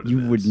exactly what it is.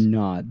 You would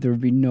not. There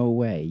would be no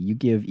way. You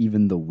give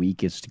even the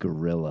weakest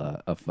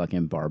gorilla a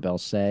fucking barbell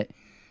set,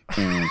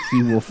 and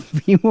he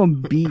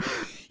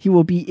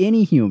will be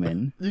any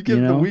human. You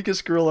give the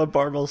weakest gorilla a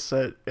barbell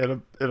set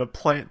and a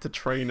plant to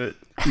train it.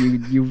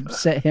 You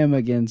set him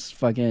against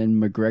fucking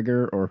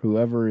McGregor or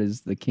whoever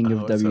is the king of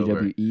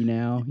WWE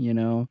now, you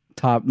know?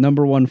 Top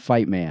number one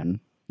fight man.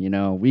 You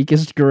know,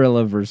 weakest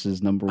gorilla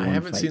versus number one. I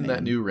haven't seen man.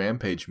 that new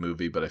Rampage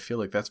movie, but I feel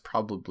like that's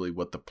probably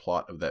what the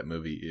plot of that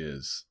movie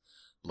is.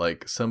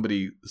 Like,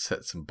 somebody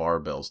set some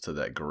barbells to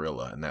that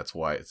gorilla, and that's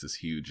why it's as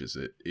huge as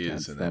it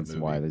is in that movie.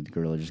 That's why the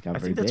gorilla just got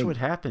very big. I think that's what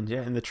happened,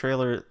 yeah. In the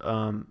trailer,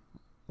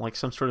 like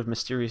some sort of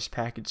mysterious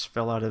package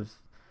fell out of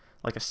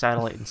like a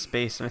satellite in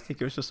space, and I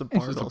think it was just a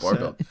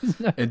barbell.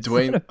 Set. And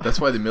Dwayne,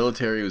 that's why the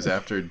military was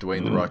after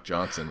Dwayne The Rock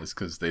Johnson, is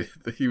because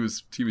he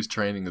was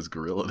training his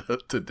gorilla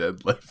to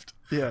deadlift.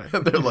 Yeah,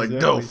 and they're like,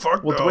 no,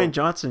 fuck well, no. Dwayne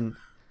Johnson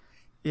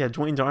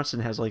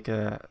has like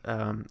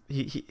a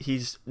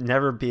he's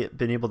never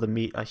been able to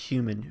meet a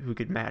human who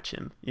could match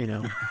him. You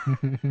know,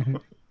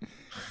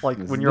 like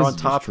when you're on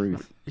top,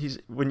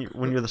 when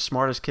you're the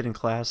smartest kid in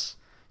class,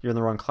 you're in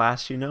the wrong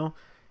class. You know.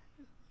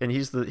 And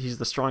he's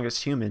the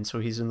strongest human, so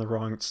he's in the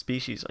wrong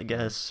species, I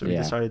guess. So he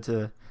decided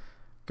to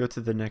go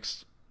to the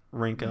next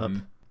rank up.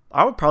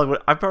 I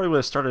probably would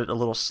have started a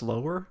little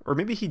slower, or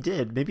maybe he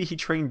did. Maybe he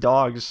trained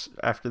dogs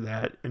after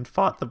that and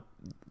fought the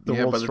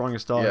world's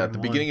strongest dog. Yeah, at the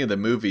beginning of the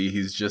movie,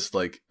 he's just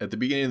like it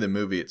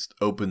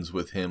opens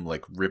with him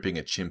like ripping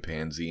a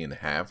chimpanzee in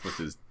half with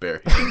his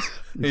bare hands.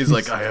 And he's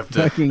like, I have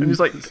to. And he's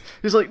like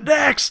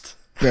next.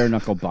 Bare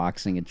knuckle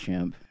boxing a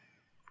chimp.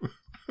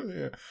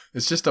 Yeah,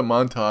 it's just a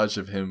montage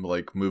of him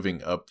like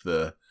moving up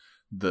the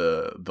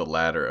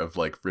ladder of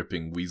like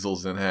ripping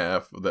weasels in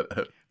half.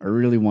 That I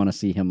really want to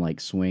see him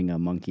like swing a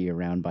monkey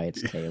around by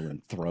its tail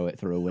and throw it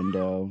through a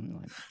window.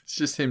 It's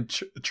just him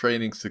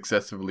training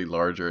successively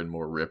larger and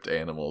more ripped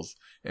animals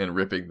and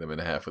ripping them in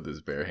half with his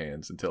bare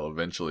hands until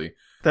eventually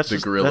that's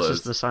just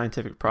the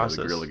scientific process.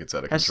 The gorilla gets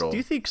out of control. Do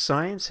you think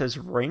science has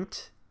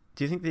ranked?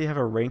 Do you think they have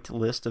a ranked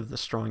list of the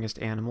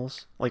strongest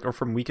animals, like, or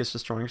from weakest to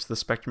strongest, the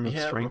spectrum of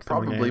strength?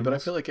 Probably, but I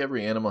feel like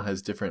every animal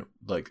has different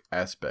like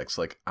aspects.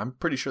 Like, I'm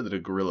pretty sure that a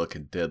gorilla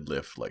can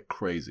deadlift like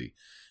crazy,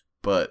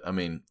 But I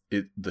mean,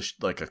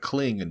 like a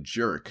cling and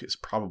jerk is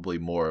probably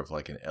more of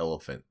like an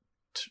elephant,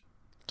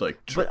 trunk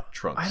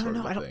I don't sort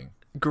know. of a thing.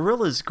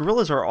 Gorillas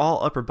are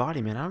all upper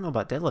body, man. I don't know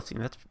about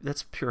deadlifting.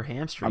 That's pure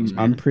hamstrings,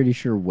 man. I'm pretty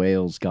sure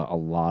whales got a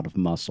lot of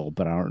muscle,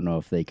 but I don't know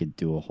if they could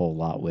do a whole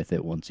lot with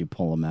it once you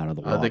pull them out of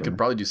the water. They could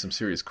probably do some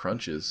serious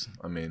crunches.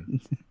 I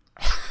mean,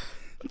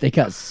 They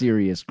got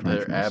serious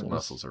crunch their ab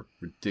muscles are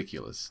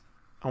ridiculous.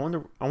 I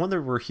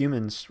wonder where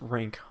humans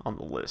rank on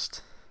the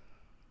list.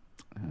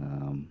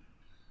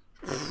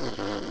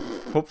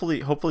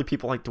 Hopefully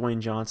people like Dwayne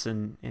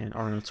Johnson and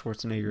Arnold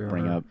Schwarzenegger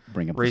bring are up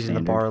raising the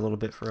standard. bar a little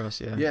bit for us.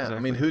 Yeah. Yeah, exactly. I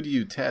mean, who do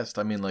you test?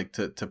 I mean, like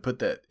to put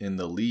that in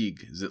the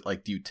league, is it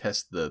like do you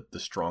test the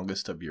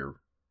strongest of your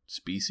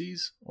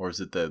species, or is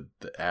it the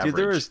average?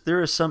 Dude,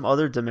 there is some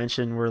other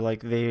dimension where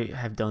like they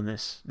have done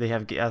this.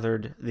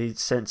 They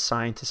sent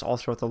scientists all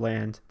throughout the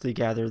land to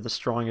gather the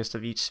strongest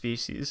of each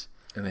species.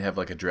 And they have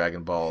like a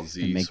Dragon Ball And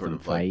Z make sort them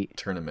of like fight.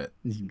 tournament.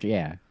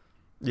 Yeah.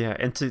 Yeah,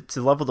 and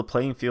to level the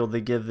playing field, they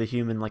give the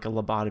human like a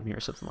lobotomy or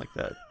something like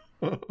that.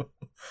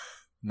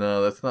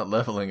 No, that's not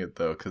leveling it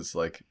though, because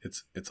like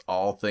it's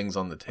all things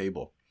on the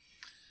table.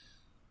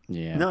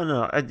 Yeah.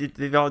 No,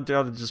 they've all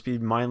got to just be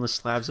mindless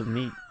slabs of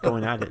meat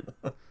going at it.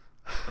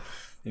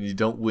 And you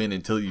don't win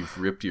until you've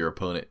ripped your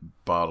opponent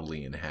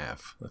bodily in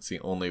half. That's the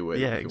only way.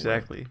 Yeah, you can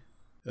exactly. Win.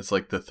 It's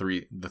like the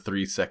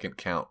 3-second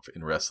count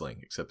in wrestling,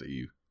 except that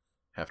you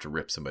have to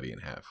rip somebody in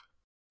half.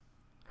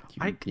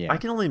 I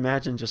can only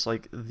imagine just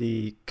like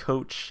the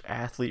coach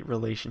athlete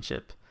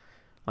relationship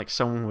like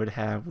someone would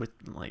have with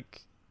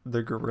like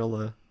the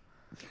gorilla,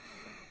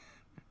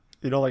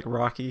 like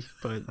Rocky,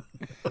 but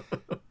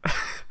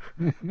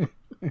with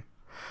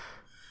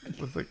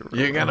the gorilla.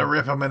 You're gonna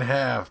rip him in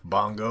half,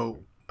 Bongo.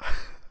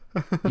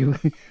 You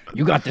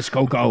got this,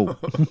 Coco.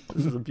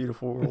 This is a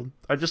beautiful world.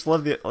 I just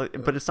love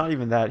but it's not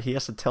even that. He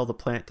has to tell the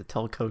plant to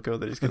tell Coco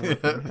that he's gonna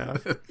rip him in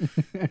half.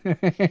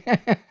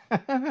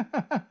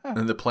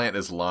 And the plant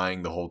is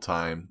lying the whole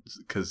time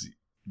because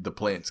the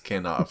plants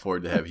cannot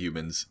afford to have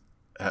humans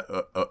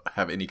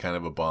have any kind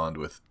of a bond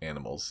with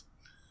animals.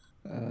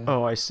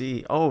 Oh, I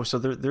see. Oh, so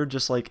they're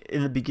just like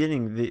in the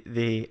beginning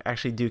they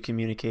actually do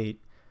communicate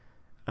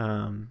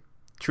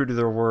true to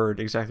their word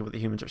exactly what the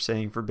humans are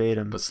saying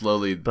verbatim. But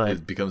slowly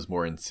it becomes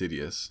more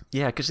insidious.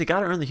 Yeah, because they got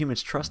to earn the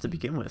humans' trust to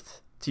begin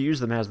with, to use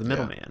them as the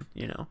middleman,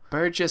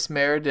 Burgess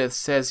Meredith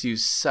says you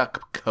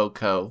suck,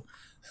 Coco.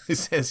 He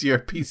says you're a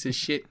piece of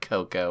shit,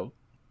 Coco.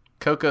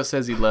 Coco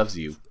says he loves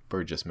you,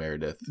 Burgess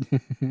Meredith.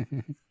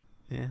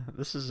 Yeah,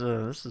 this is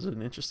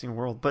an interesting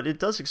world, but it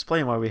does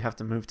explain why we have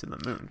to move to the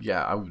moon.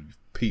 Yeah, I would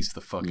piece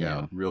the fuck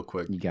out real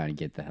quick. You got to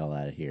get the hell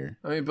out of here.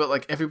 I mean, but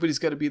like everybody's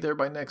got to be there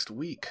by next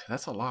week.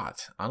 That's a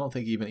lot. I don't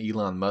think even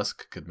Elon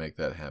Musk could make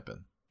that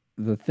happen.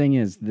 The thing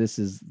is, this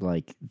is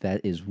like,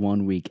 that is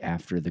 1 week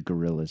after the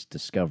gorillas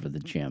discover the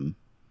gym.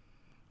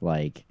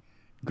 Like,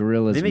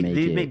 gorillas they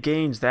make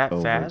gains that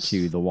over fast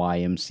to the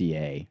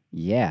YMCA.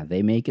 Yeah,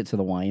 they make it to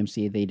the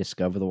YMCA. They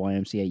discover the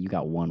YMCA. You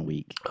got 1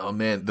 week. Oh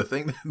man, the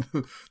thing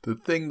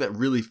that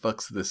really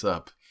fucks this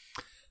up,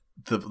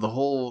 the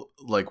whole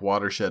like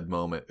watershed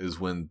moment is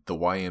when the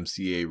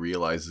YMCA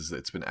realizes that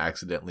it's been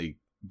accidentally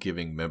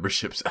giving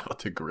memberships out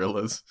to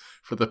gorillas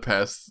for the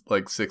past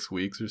like 6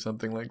 weeks or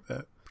something like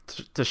that.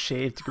 to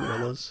shaved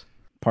gorillas.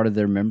 Part of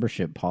their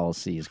membership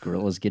policy is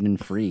gorillas getting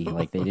free.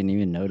 Like, they didn't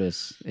even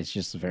notice. It's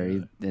just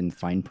very in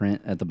fine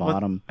print at the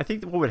bottom. I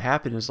think what would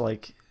happen is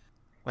like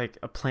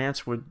a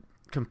plants would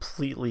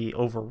completely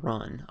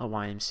overrun a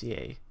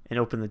YMCA and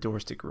open the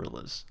doors to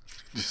gorillas.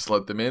 Just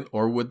let them in,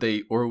 or would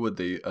they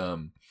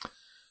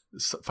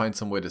find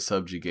some way to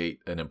subjugate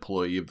an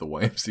employee of the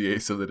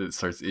YMCA so that it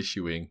starts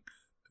issuing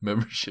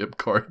membership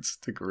cards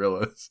to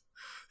gorillas?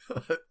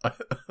 I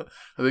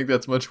think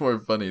that's much more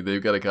funny.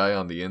 They've got a guy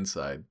on the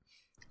inside,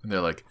 and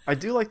they're like, I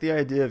do like the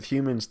idea of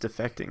humans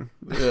defecting.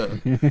 yeah.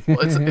 Well,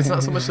 it's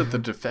not so much that they're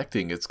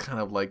defecting. It's kind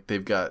of like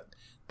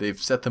they've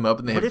set them up,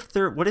 and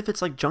What if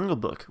it's like Jungle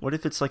Book? What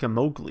if it's like a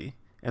Mowgli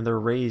and they're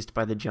raised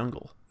by the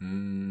jungle?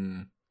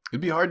 It'd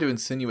be hard to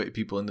insinuate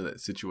people into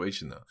that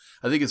situation, though.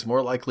 I think it's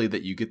more likely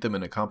that you get them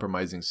in a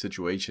compromising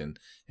situation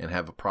and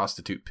have a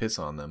prostitute piss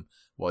on them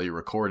while you're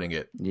recording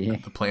it. Yeah.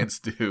 The plants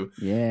do.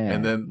 Yeah.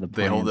 And then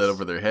they hold that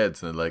over their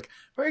heads, and they're like,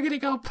 we're going to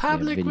go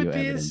public with this.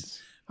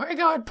 Evidence. We're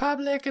going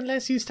public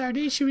unless you start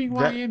issuing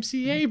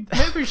YMCA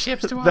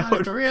memberships to all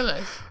the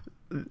gorillas.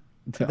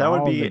 That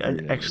would be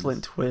an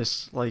excellent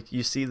twist. Like,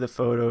 you see the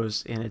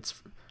photos and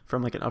it's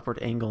from like an upward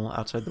angle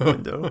outside the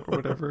window or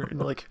whatever, and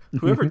like,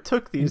 whoever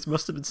took these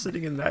must have been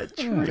sitting in that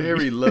tree.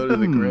 Very low to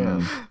the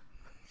ground.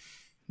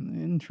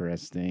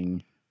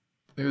 Interesting.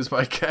 It was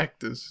my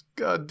cactus.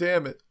 God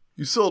damn it.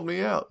 You sold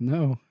me out.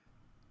 No.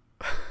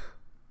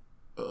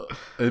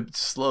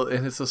 It's slow,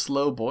 and it's a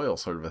slow boil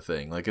sort of a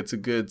thing. Like, it's a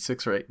good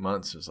 6 or 8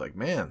 months. It's like,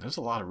 man, there's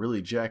a lot of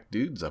really jacked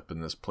dudes up in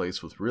this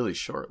place with really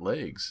short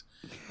legs.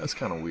 That's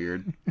kind of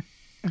weird.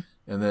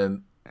 And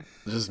then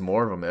There's just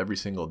more of them every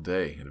single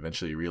day, and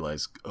eventually you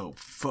realize, oh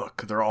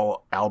fuck, they're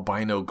all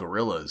albino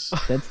gorillas.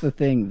 That's the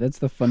thing. That's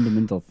the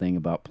fundamental thing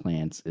about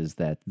plants is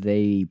that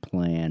they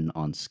plan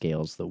on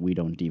scales that we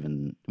don't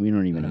even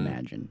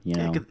imagine. You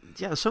know,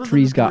 Yeah, some of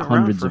trees them got have been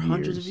around hundreds for of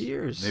hundreds of years.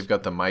 years. They've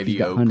got the Trees mighty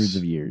got oaks. hundreds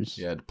of years.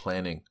 Yeah,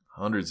 planning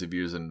hundreds of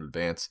years in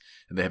advance,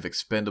 and they have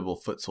expendable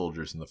foot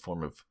soldiers in the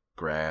form of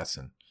grass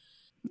and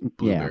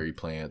blueberry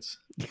plants.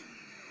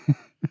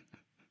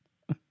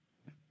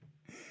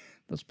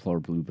 Those poor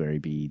blueberry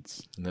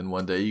beads. And then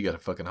one day you got to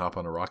fucking hop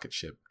on a rocket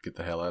ship, get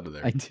the hell out of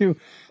there. I do.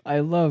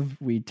 I love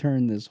we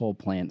turn this whole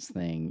plants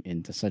thing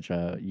into such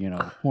a,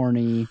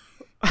 horny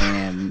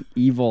and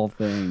evil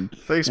thing.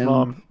 Thanks, And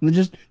Mom.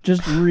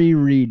 Just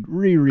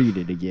reread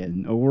it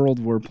again. A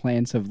world where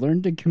plants have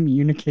learned to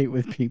communicate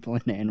with people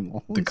and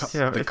animals.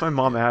 Yeah, if my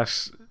mom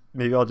asks,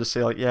 maybe I'll just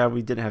say like, "Yeah,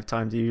 we didn't have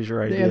time to use your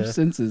They idea." have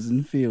senses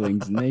and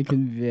feelings, and they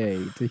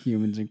convey to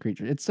humans and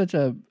creatures. It's such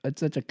a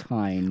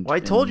kind. Well, I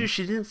told and- you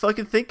she didn't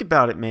fucking think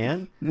about it,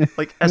 man.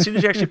 Like, as soon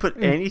as you actually put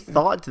any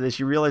thought to this,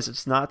 you realize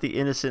it's not the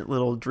innocent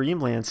little dream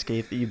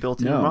landscape that you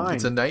built in your No. mind.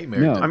 It's a nightmare.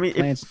 No, I mean, if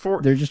plants,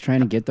 for- they're just trying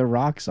to get the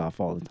rocks off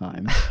all the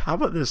time. How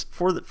about this?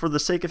 For the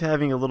sake of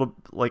having a little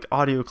like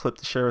audio clip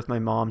to share with my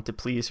mom to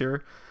please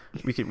her,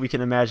 we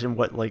can imagine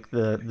what like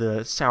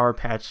the Sour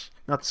Patch,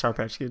 not the Sour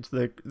Patch Kids,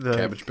 the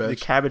Cabbage Patch? the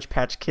Cabbage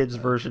Patch Kids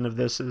version of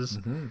this is,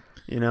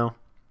 you know,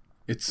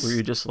 It's where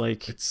you're just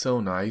like, it's so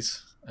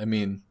nice. I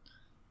mean,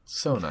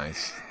 so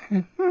nice.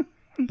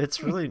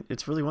 it's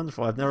really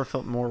wonderful. I've never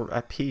felt more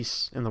at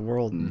peace in the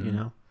world. You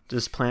know,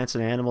 just plants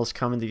and animals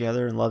coming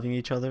together and loving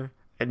each other,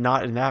 and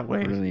not in that I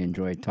way. really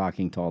enjoy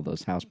talking to all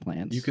those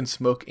houseplants. You can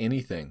smoke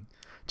anything.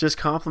 Just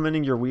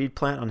complimenting your weed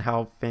plant on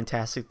how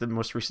fantastic the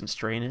most recent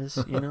strain is.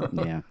 You know,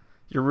 Yeah.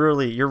 you're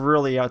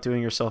really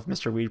outdoing yourself,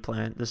 Mr. Weed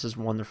Plant. This is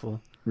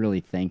wonderful.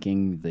 Really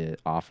thanking the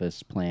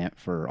office plant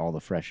for all the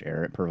fresh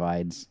air it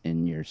provides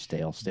in your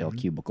stale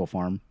cubicle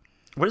farm.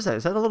 What is that?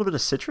 Is that a little bit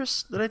of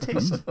citrus that I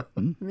taste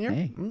in the air?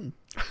 Hey. Mm.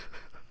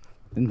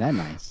 Isn't that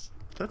nice?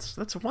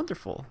 That's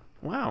wonderful.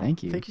 Wow.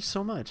 Thank you. Thank you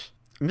so much.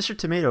 Mr.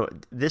 Tomato,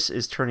 this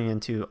is turning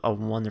into a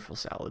wonderful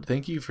salad.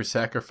 Thank you for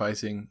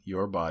sacrificing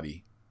your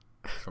body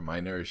for my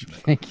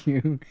nourishment. Thank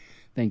you.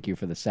 Thank you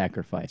for the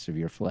sacrifice of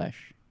your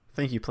flesh.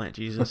 Thank you, Plant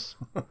Jesus.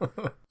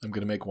 I'm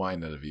gonna make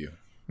wine out of you.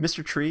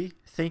 Mr. Tree,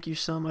 thank you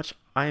so much.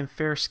 I am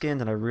fair-skinned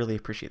and I really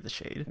appreciate the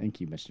shade.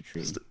 Thank you, Mr.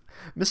 Tree.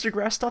 Mr.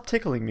 Grass, stop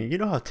tickling me. You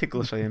know how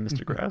ticklish I am,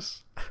 Mr.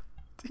 Grass.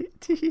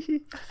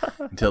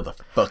 Until the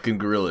fucking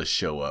gorillas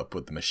show up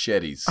with the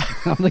machetes.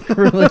 All the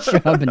gorillas show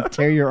up and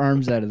tear your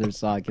arms out of their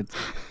sockets,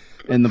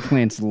 and the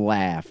plants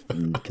laugh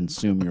and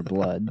consume your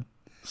blood.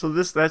 So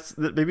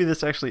maybe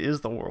this actually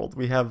is the world.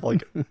 We have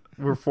like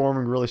we're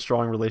forming really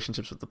strong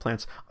relationships with the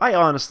plants. I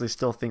honestly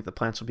still think the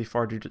plants will be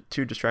far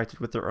too distracted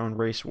with their own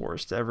race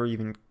wars to ever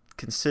even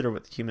consider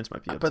what the humans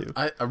might be up to.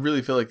 But I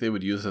really feel like they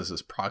would use us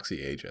as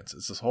proxy agents.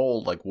 It's this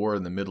whole like war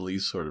in the Middle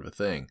East sort of a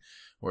thing,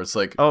 where it's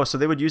like, Oh, so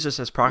they would use us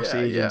as proxy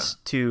Yeah, agents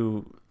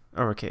to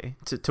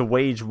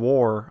wage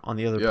war on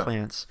the other Yeah.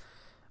 plants.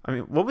 I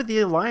mean, what would the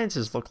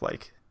alliances look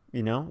like?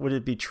 You know, would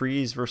it be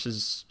trees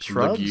versus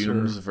shrubs?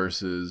 legumes or-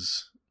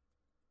 versus,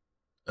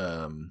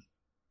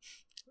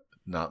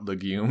 not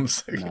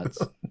legumes. Nuts.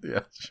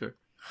 Yeah, sure.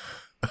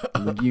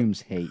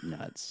 Legumes hate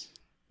nuts.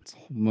 It's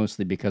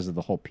mostly because of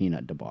the whole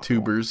peanut debacle.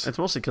 Tubers. It's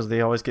mostly because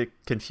they always get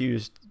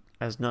confused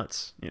as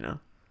nuts. You know.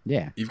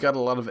 Yeah. You've got a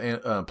lot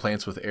of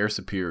plants with air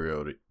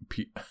superiority,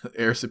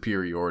 air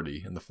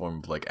superiority in the form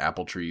of like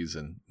apple trees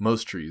and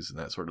most trees and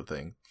that sort of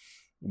thing.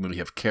 When we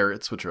have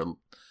carrots, which are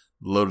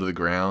low to the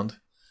ground,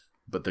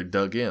 but they're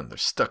dug in, they're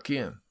stuck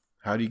in.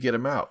 How do you get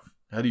them out?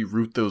 How do you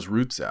root those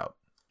roots out?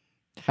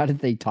 How did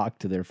they talk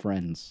to their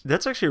friends?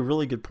 That's actually a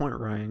really good point,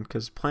 Ryan,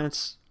 because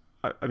plants,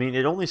 I mean,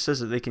 it only says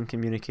that they can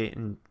communicate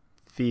and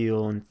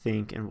feel and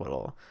think and what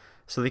all.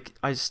 So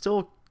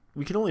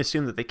we can only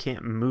assume that they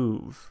can't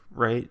move,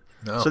 right?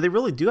 No. So they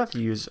really do have to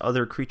use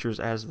other creatures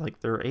as like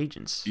their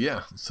agents.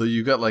 Yeah, so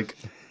you got like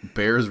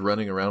bears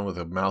running around with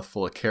a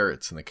mouthful of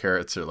carrots, and the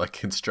carrots are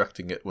like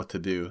instructing it what to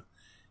do.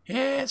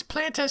 Yes,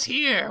 plant us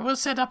here. We'll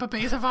set up a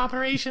base of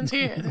operations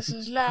here. This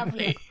is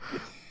lovely.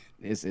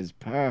 This is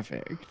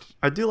perfect.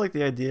 I do like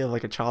the idea of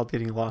like a child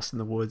getting lost in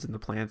the woods and the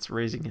plants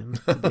raising him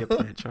to be a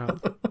plant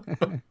child.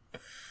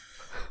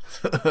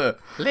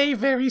 Lay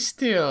very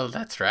still.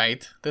 That's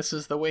right. This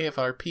is the way of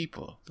our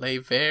people. Lay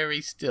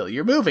very still.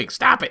 You're moving.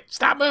 Stop it.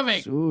 Stop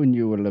moving. Soon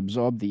you will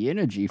absorb the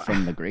energy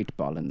from the great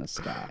ball in the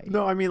sky.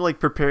 No, I mean like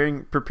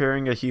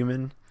preparing a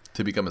human.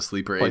 To become a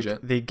sleeper Like,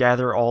 agent. they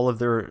gather all of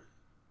their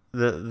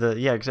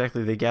yeah,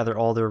 exactly. They gather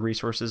all their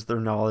resources, their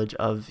knowledge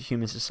of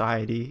human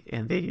society,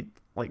 and they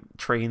like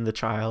train the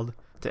child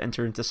to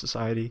enter into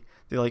society.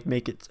 They like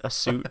make it a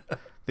suit.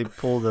 They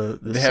pull the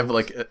They have silk.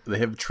 like they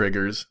have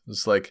triggers.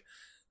 It's like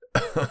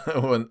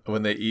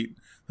when they eat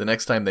the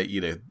next time they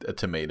eat a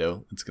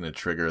tomato, it's going to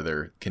trigger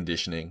their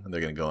conditioning. They're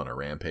going to go on a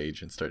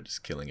rampage and start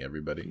just killing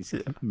everybody.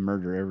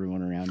 Murder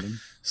everyone around him.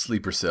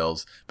 Sleeper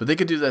cells. But they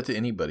could do that to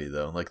anybody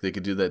though. Like they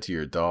could do that to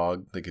your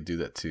dog. They could do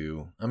that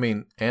to, I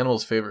mean,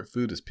 animals' favorite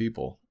food is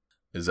people.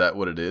 Is that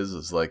what it is?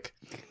 Is like,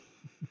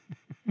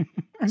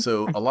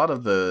 so a lot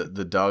of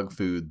the dog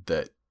food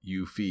that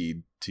you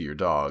feed to your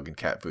dog and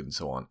cat food and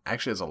so on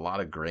actually has a lot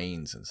of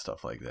grains and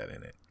stuff like that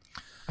in it.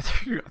 I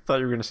thought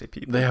you were gonna say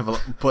people. They have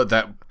but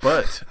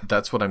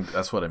that's what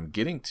I'm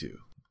getting to.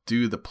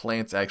 Do the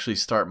plants actually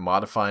start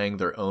modifying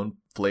their own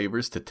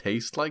flavors to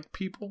taste like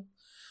people?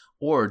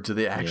 Or do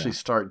they actually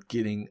start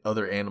getting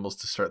other animals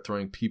to start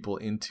throwing people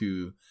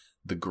into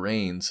the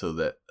grain so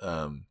that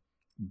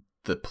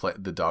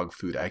the dog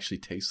food actually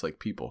tastes like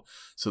people?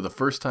 So the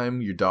first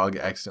time your dog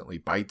accidentally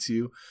bites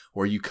you,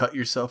 or you cut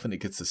yourself and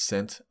it gets the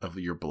scent of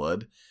your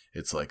blood,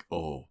 it's like,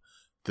 oh,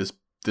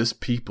 this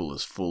people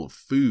is full of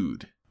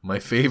food. My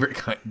favorite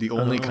kind, the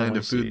only kind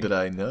of food that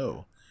I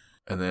know.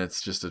 And then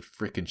it's just a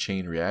freaking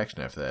chain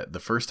reaction after that. The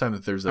first time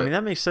that there's I mean,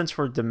 that makes sense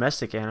for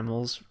domestic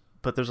animals,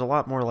 but there's a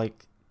lot more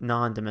like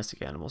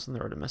non-domestic animals than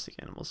there are domestic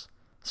animals.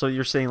 So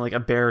you're saying like a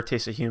bear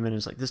tastes a human and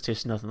is like, this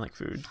tastes nothing like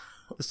food.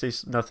 This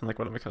tastes nothing like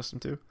what I'm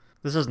accustomed to.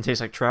 This doesn't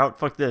taste like trout.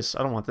 Fuck this.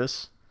 I don't want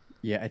this.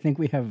 Yeah, I think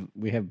we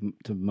have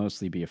to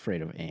mostly be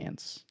afraid of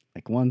ants.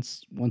 Like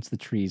once the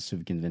trees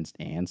have convinced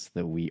ants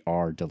that we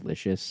are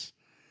delicious,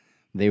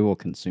 they will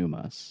consume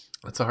us.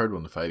 That's a hard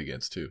one to fight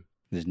against too.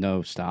 There's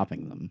no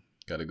stopping them.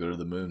 Got to go to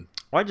the moon.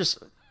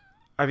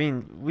 I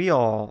mean, we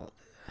all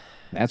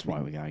That's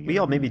why we gotta get. we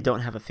all maybe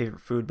don't have a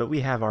favorite food, but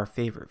we have our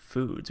favorite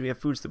foods. We have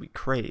foods that we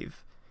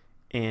crave,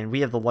 and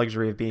we have the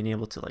luxury of being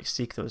able to like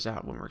seek those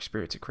out when we're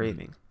experiencing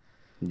craving.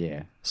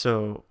 Yeah.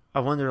 So I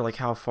wonder like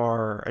how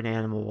far an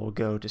animal will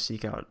go to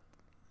seek out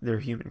their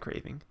human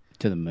craving.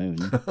 To the moon.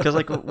 Because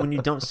like when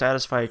you don't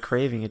satisfy a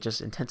craving, it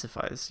just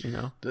intensifies. You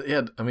know.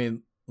 Yeah, I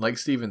mean, like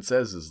Steven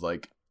says, is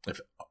like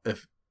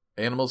if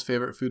animals'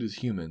 favorite food is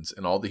humans,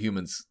 and all the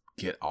humans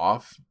get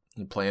off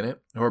the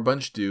planet, or a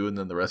bunch do, and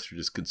then the rest are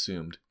just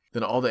consumed,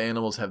 then all the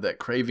animals have that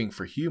craving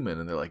for human,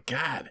 and they're like,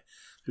 God,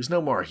 there's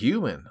no more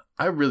human.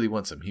 I really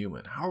want some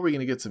human. How are we going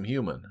to get some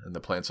human? And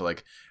the plants are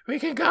like, we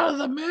can go to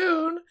the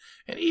moon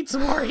and eat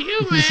some more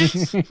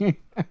humans.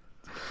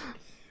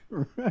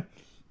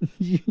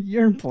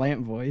 You're in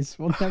plant voice.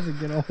 We'll never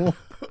get old.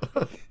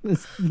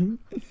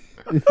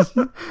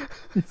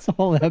 This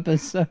whole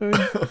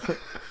episode.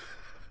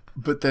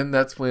 But then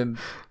that's when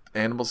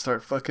animals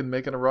start fucking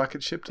making a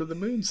rocket ship to the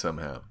moon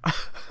somehow.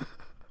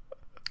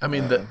 I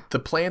mean, the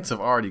plants have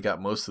already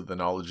got most of the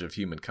knowledge of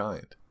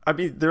humankind. I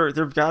mean,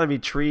 there've got to be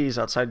trees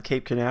outside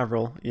Cape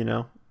Canaveral, you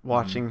know,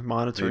 watching,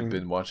 monitoring.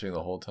 They've been watching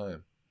the whole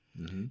time.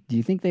 Mm-hmm. Do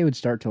you think they would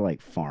start to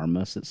like farm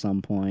us at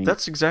some point?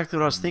 That's exactly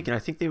what I was thinking. I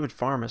think they would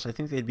farm us. I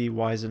think they'd be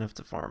wise enough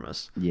to farm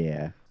us.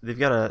 Yeah. They've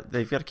got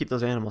to keep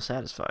those animals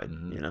satisfied,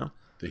 you know.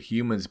 The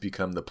humans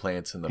become the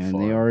plants in the and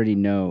farm. they already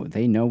know.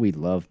 They know we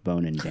love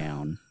boning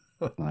down.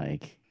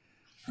 Like,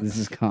 this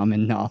is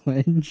common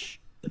knowledge.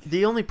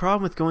 The only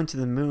problem with going to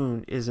the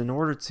moon is in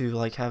order to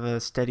like have a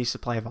steady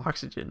supply of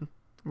oxygen,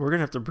 we're gonna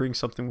have to bring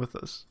something with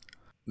us.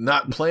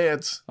 Not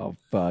plants. Oh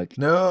fuck.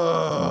 No.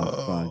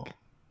 Oh fuck.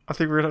 I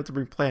think we're gonna have to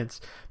bring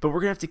plants, but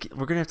we're gonna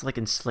have to like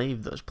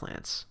enslave those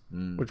plants,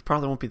 which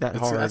probably won't be that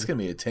hard. That's gonna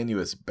be a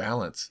tenuous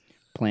balance.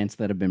 Plants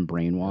that have been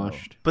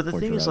brainwashed. But the or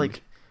thing is, drugged.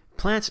 like,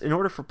 plants, in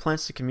order for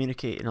plants to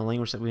communicate in a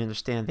language that we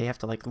understand, they have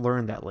to like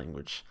learn that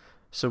language.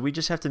 So we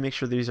just have to make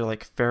sure these are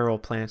like feral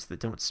plants that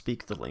don't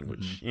speak the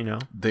language, you know?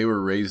 They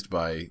were raised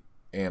by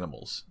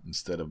animals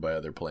instead of by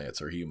other plants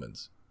or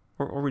humans.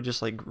 Or we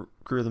just like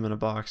grew them in a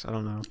box. I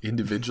don't know.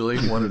 Individually,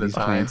 one at a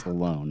time. plants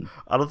alone.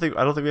 I don't think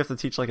we have to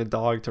teach like a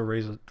dog to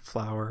raise a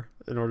flower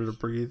in order to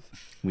breathe.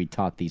 We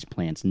taught these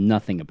plants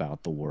nothing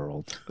about the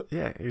world.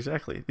 Yeah,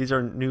 exactly. These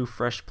are new,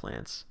 fresh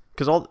plants.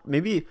 Because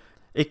maybe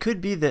it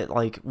could be that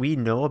like we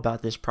know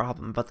about this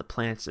problem about the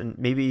plants, and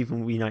maybe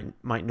even we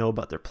might know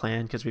about their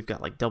plan because we've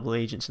got like double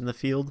agents in the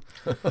field.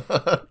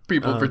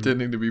 People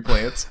pretending to be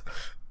plants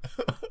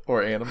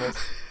or animals.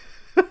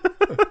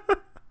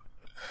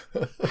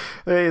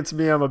 Hey, it's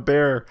me. I'm a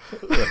bear.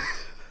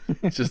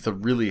 It's just a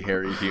really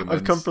hairy human.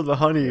 I've come for the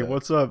honey. Yeah.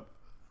 What's up?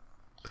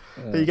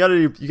 Hey, you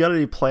got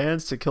any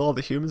plans to kill all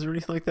the humans or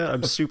anything like that?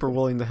 I'm super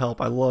willing to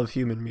help. I love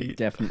human meat.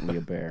 Definitely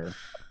a bear.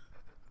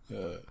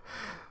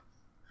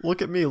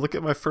 Look at me. Look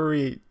at my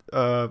furry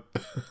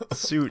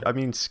suit. I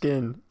mean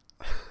skin.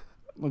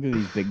 Look at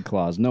these big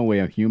claws. No way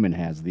a human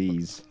has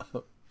these.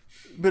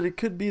 But it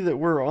could be that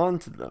we're on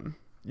to them.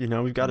 You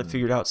know, we've got it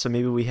figured out. So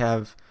maybe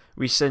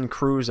we send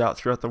crews out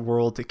throughout the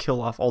world to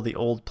kill off all the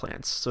old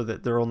plants so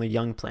that there are only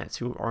young plants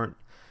who aren't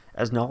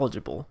as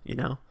knowledgeable, you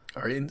know?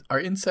 Are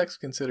insects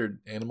considered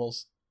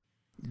animals?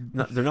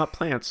 No, they're not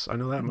plants. I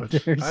know that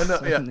much. I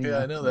know. Yeah,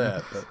 I know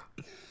that. But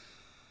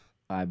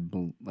I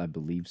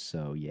believe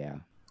so. Yeah.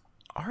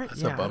 All right.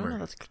 That's yeah, a bummer. I don't know.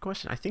 That's a good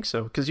question. I think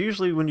so. Because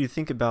usually when you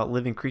think about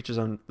living creatures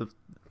on the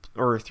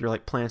Earth, you're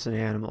like plants and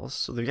animals.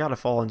 So they got to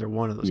fall under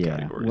one of those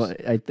categories. Well,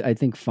 I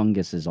think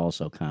fungus is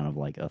also kind of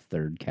like a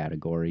third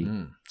category.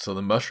 So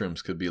the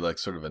mushrooms could be like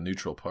sort of a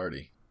neutral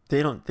party.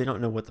 They don't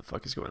know what the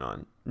fuck is going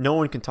on. No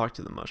one can talk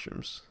to the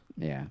mushrooms.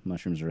 Yeah,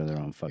 mushrooms are their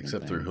own fucking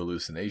Except thing. through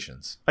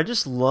hallucinations. I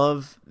just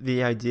love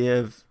the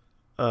idea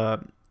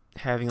of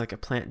having like a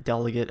plant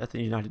delegate at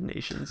the United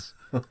Nations.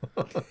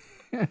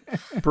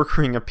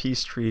 brokering a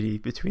peace treaty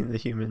between the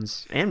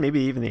humans and maybe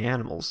even the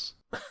animals.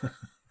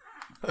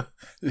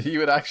 You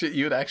would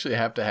actually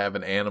have to have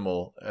an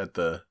animal at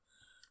the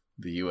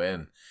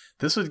UN.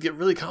 This would get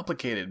really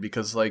complicated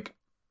because, like,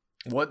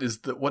 what is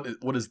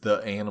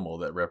the animal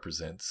that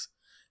represents,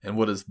 and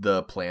what is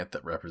the plant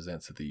that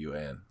represents at the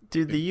UN?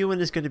 Dude, the UN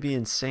is going to be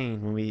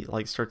insane when we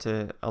like start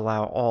to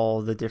allow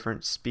all the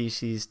different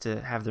species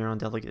to have their own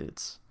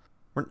delegates.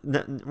 We're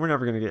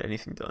never going to get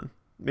anything done.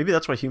 Maybe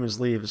that's why humans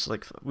leave. It's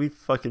like, we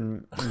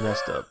fucking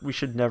messed up. We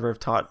should never have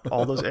taught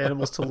all those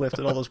animals to lift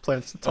and all those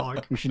plants to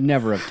talk. We should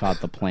never have taught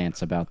the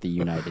plants about the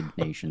United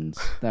Nations.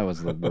 That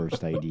was the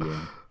worst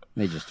idea.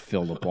 They just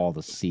filled up all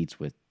the seats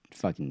with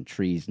fucking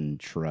trees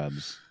and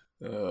shrubs.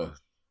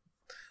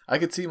 I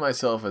could see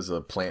myself as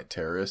a plant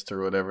terrorist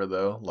or whatever,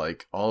 though.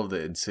 Like, all of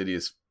the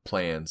insidious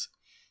plans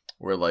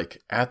were,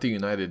 like, at the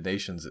United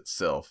Nations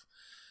itself,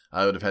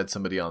 I would have had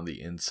somebody on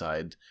the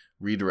inside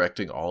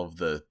redirecting all of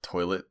the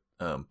toilet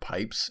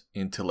pipes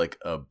into, like,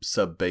 a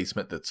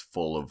sub-basement that's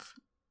full of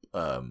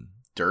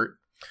dirt.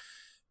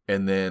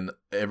 And then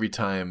every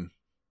time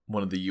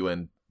one of the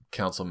UN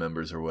council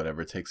members or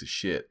whatever takes a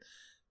shit,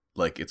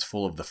 like, it's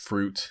full of the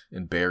fruit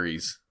and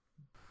berries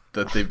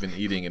that they've been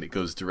eating, and it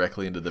goes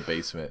directly into the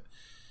basement.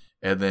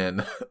 And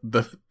then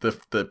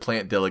the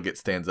plant delegate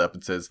stands up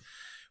and says,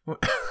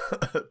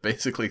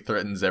 basically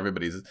threatens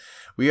everybody, says,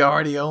 "We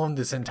already own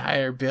this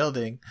entire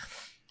building."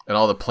 And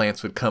all the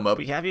plants would come up.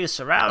 We have you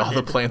surrounded. All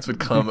the plants would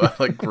come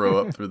like grow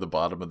up through the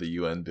bottom of the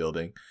UN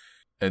building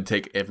and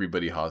take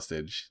everybody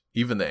hostage,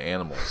 even the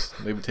animals.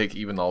 They would take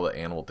even all the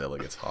animal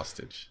delegates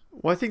hostage.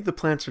 Well, I think the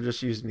plants are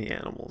just using the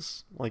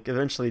animals. Like,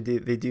 eventually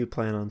they do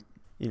plan on,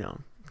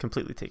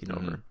 completely taking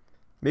over.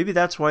 Maybe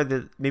that's why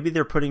maybe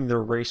they're putting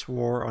their race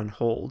war on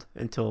hold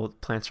until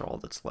plants are all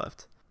that's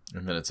left.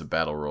 And then it's a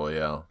battle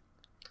royale.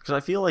 Because I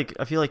feel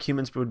like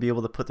humans would be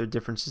able to put their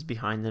differences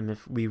behind them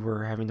if we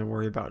were having to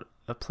worry about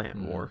a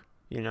plant war.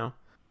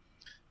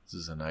 This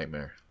is a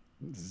nightmare.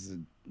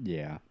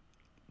 Yeah,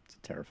 it's a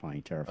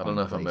terrifying. I don't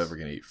know if I'm ever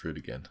gonna eat fruit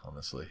again,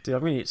 honestly. Dude,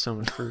 I'm gonna eat so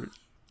much fruit.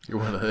 You're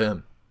one of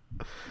them.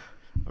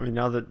 I mean,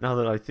 now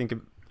that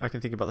I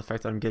can think about the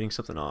fact that I'm getting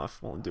something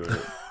off while I'm doing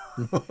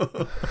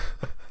it.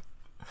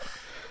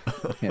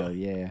 Hell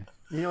yeah.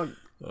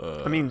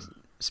 I mean,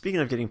 speaking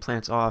of getting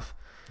plants off,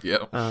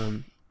 yeah.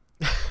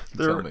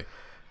 Tell me.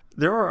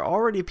 There are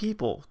already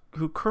people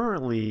who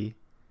currently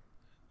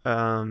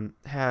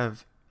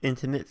have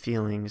intimate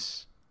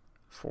feelings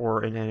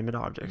for inanimate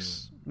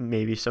objects.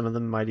 Maybe some of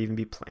them might even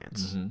be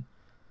plants.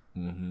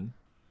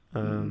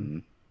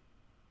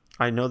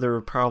 I know there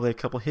were probably a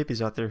couple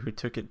hippies out there who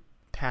took it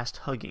past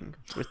hugging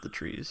with the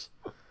trees.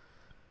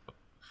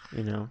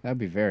 That'd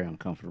be very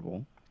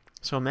uncomfortable.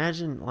 So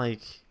imagine,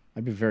 like,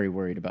 I'd be very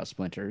worried about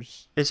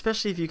splinters.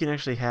 Especially if you can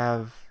actually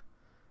have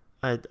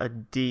a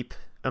deep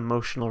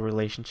emotional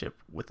relationship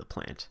with the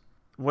plant.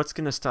 What's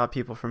going to stop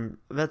people from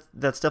that?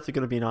 That's definitely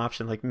going to be an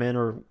option. Like, men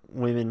or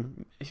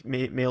women,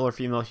 male or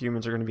female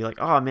humans are going to be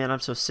like, "Oh man, I'm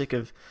so sick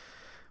of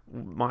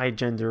my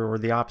gender or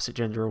the opposite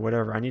gender or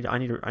whatever. I need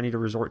to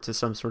resort to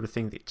some sort of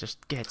thing that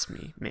just gets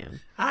me,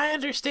 man." I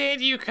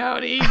understand you,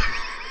 Cody.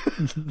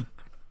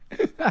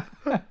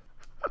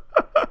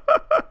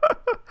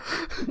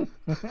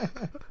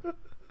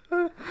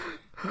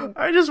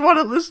 I just want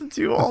to listen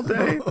to you all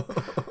day.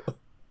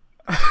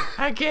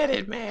 I get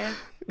it, man.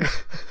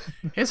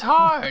 It's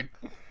hard.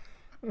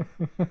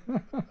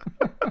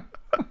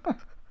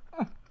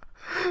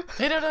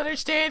 They don't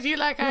understand you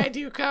like I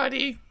do,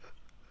 Cody.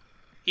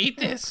 Eat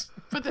this.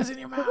 Put this in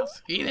your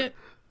mouth. Eat it.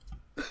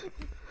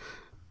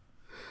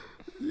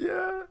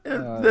 Yeah.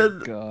 And then,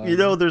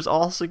 God. there's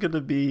also going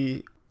to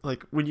be,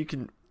 like, when you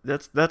can...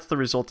 That's the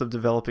result of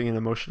developing an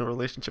emotional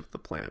relationship with the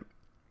plant.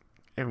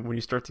 And when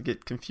you start to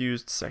get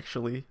confused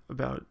sexually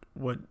about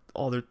what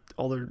all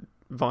their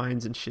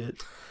vines and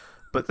shit.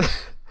 But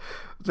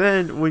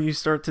then when you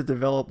start to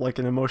develop, like,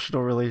 an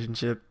emotional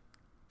relationship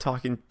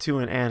talking to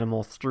an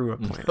animal through a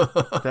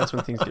plant, that's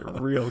when things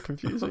get real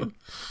confusing.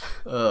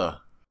 Yeah,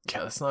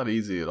 that's not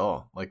easy at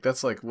all. Like,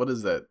 that's like, what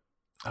is that?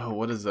 Oh,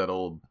 what is that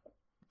old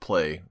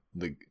play?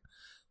 The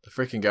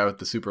freaking guy with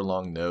the super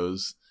long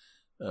nose,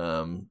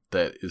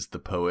 that is the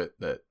poet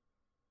that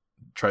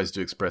tries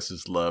to express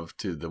his love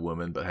to the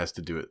woman, but has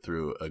to do it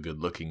through a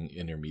good-looking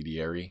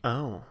intermediary.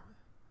 Oh,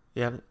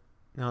 yeah.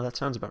 No, that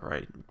sounds about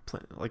right.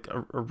 Like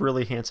a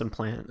really handsome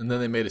plant. And then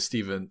they made a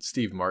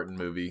Steve Martin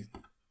movie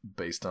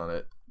based on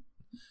it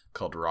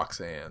called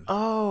Roxanne.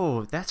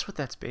 Oh, that's what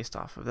that's based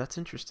off of. That's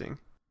interesting.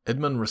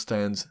 Edmond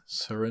Rostand's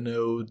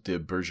Cyrano de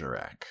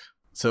Bergerac.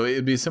 So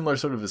it'd be a similar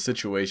sort of a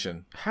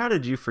situation. How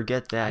did you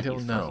forget that? I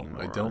don't know.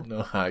 I don't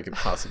know how I could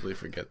possibly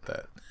forget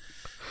that.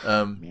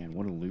 Man,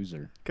 what a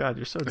loser. God,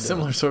 you're so dumb. A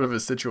similar sort of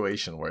a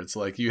situation where it's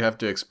like you have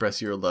to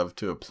express your love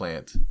to a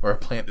plant, or a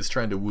plant is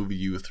trying to woo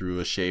you through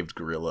a shaved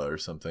gorilla or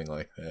something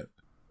like that.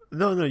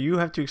 No, you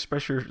have to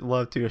express your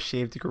love to a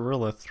shaved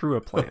gorilla through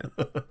a plant.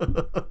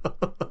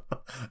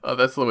 Oh,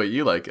 that's the way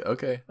you like it.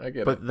 Okay, I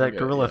get it. But that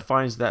gorilla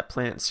finds that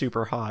plant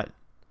super hot.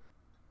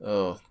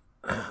 Oh,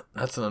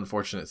 that's an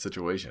unfortunate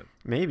situation.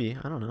 Maybe.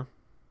 I don't know.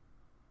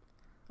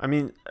 I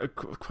mean,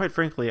 quite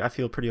frankly, I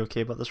feel pretty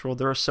okay about this world.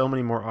 There are so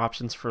many more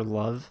options for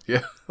love.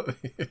 Yeah.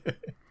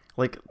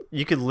 Like,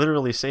 you could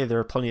literally say there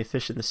are plenty of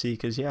fish in the sea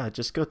because, yeah,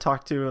 just go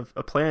talk to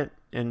a plant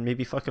and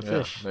maybe fuck a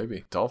fish.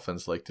 Maybe.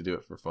 Dolphins like to do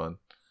it for fun.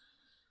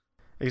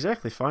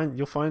 Exactly.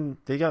 You'll find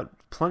they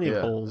got plenty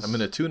of holes. I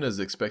mean, a tuna is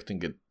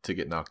expecting to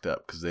get knocked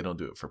up because they don't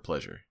do it for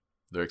pleasure.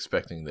 They're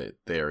expecting that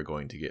they are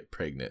going to get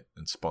pregnant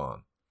and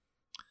spawn.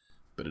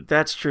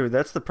 That's true.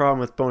 That's the problem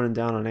with boning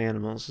down on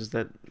animals is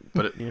that,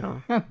 but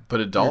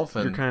a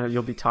dolphin,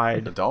 you'll be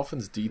tied. A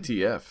dolphin's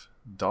DTF.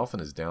 Dolphin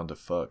is down to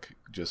fuck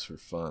just for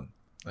fun.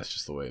 That's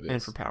just the way it is.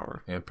 And for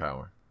power.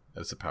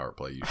 That's a power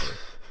play usually.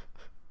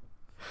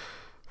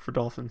 For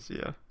dolphins,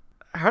 yeah.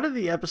 How did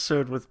the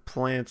episode with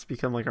plants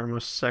become like our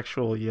most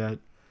sexual yet?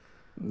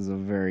 It was a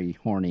very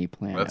horny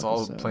plant. That's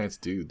episode. all plants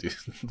do, dude.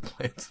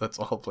 That's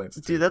all plants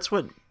do. Dude, that's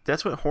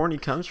what horny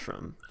comes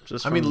from.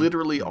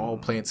 Literally all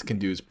plants can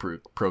do is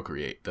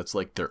procreate. That's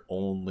like their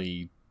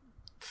only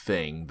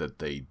thing that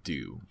they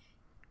do.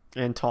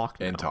 And talk.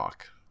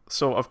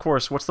 So, of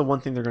course, what's the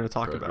one thing they're going to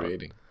talk about?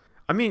 Procreating.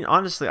 I mean,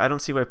 honestly, I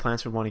don't see why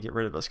plants would want to get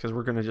rid of us because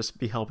we're going to just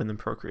be helping them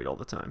procreate all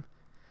the time.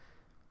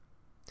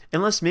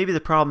 Unless maybe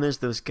the problem is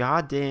those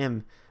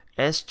goddamn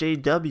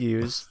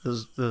SJWs,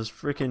 those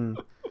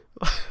freaking...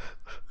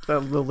 the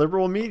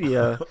liberal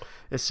media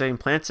is saying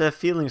plants have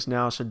feelings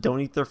now, so don't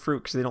eat their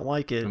fruit because they don't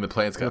like it. And the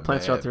plants got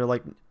plants are out there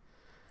like...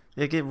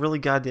 They get really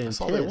goddamn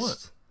pissed. All they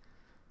want.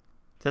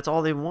 That's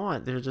all they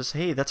want. They're just,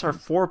 hey, that's our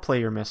foreplay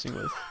you're messing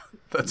with.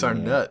 That's our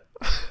nut.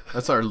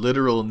 That's our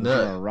literal nut.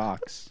 Those are our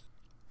rocks.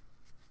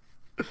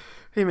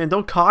 Hey, man,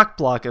 don't cock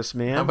block us,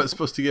 man. How am I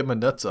supposed to get my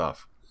nuts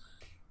off?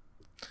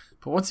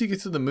 But once you get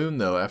to the moon,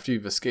 though, after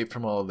you've escaped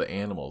from all of the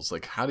animals,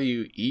 like, how do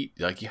you eat?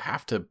 Like, you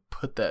have to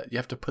put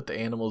the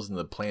animals and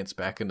the plants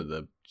back into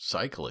the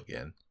cycle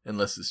again.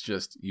 Unless it's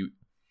just you.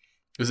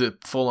 Is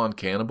it full-on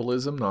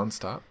cannibalism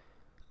nonstop?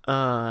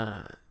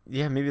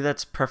 Yeah, maybe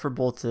that's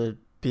preferable to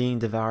being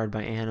devoured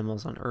by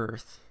animals on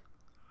Earth.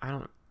 I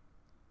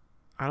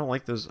don't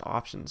like those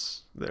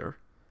options there.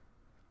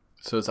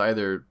 So it's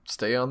either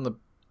stay on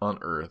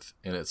Earth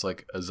and it's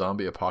like a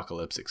zombie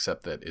apocalypse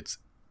except that it's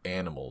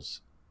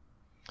animals,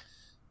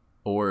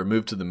 or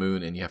move to the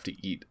moon and you have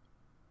to eat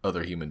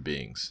other human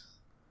beings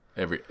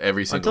every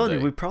single I'm telling day.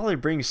 you, we probably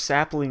bring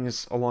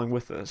saplings along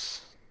with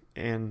us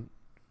and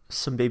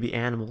some baby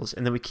animals,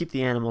 and then we keep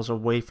the animals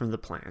away from the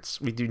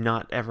plants. We do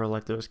not ever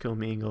let those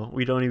commingle.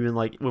 We don't even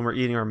when we're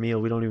eating our meal,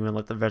 we don't even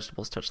let the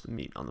vegetables touch the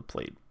meat on the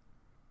plate.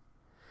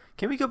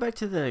 Can we go back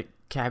to the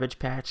Cabbage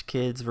Patch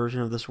Kids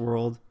version of this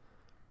world?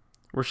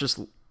 Where it's just,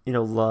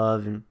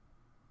 love and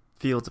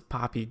fields of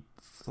poppy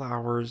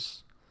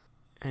flowers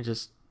and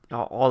just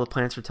all the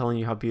plants are telling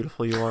you how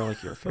beautiful you are,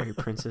 like you're a fairy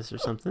princess or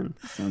something.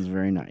 Sounds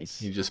very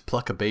nice. You just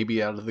pluck a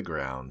baby out of the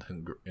ground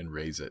and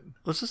raise it.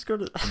 Let's just go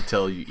to...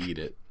 until you eat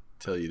it.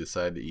 Until you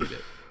decide to eat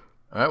it.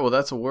 All right, well,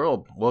 that's a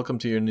world. Welcome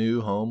to your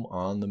new home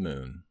on the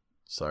moon.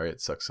 Sorry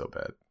it sucks so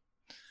bad.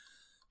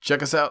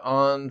 Check us out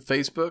on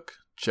Facebook.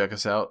 Check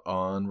us out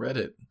on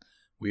Reddit.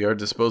 We are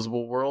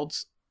Disposable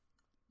Worlds.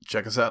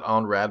 Check us out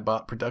on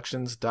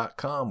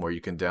radbotproductions.com, where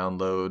you can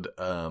download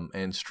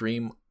and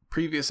stream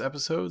previous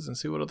episodes and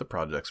see what other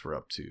projects we're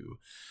up to.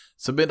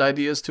 Submit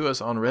ideas to us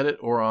on Reddit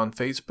or on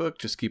Facebook.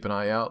 Just keep an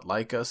eye out,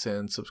 like us,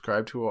 and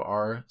subscribe to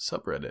our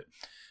subreddit.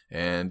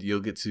 And you'll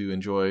get to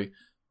enjoy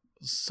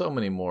so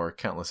many more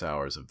countless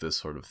hours of this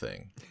sort of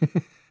thing.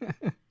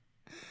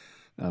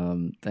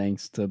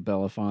 Thanks to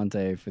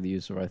Belafonte for the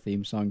use of our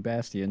theme song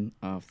Bastion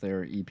off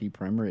their EP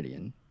Prime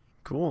Meridian.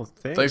 Cool.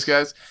 Thanks,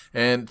 guys.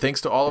 And thanks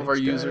to all of our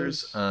guys.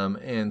 users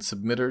and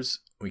submitters.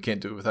 We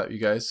can't do it without you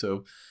guys,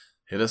 so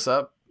hit us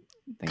up.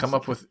 Thanks Come to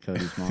up with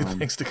Cody's mom.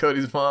 thanks to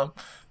Cody's mom.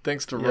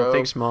 Thanks to Yeah, Ro.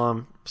 thanks,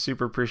 Mom.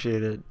 Super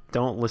appreciate it.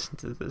 Don't listen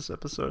to this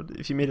episode.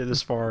 If you made it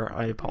this far,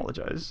 I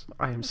apologize.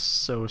 I am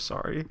so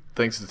sorry.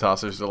 Thanks to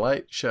Tosser's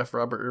Delight, Chef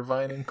Robert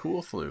Irvine, and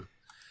Cool Flu.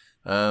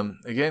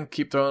 Again,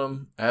 keep throwing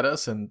them at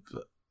us, and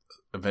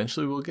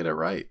eventually we'll get it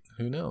right.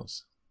 Who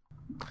knows?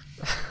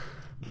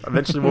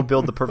 Eventually we'll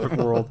build the perfect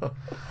world.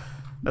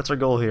 That's our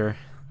goal here.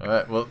 All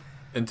right, well,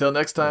 until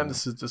next time,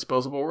 this is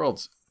Disposable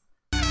Worlds.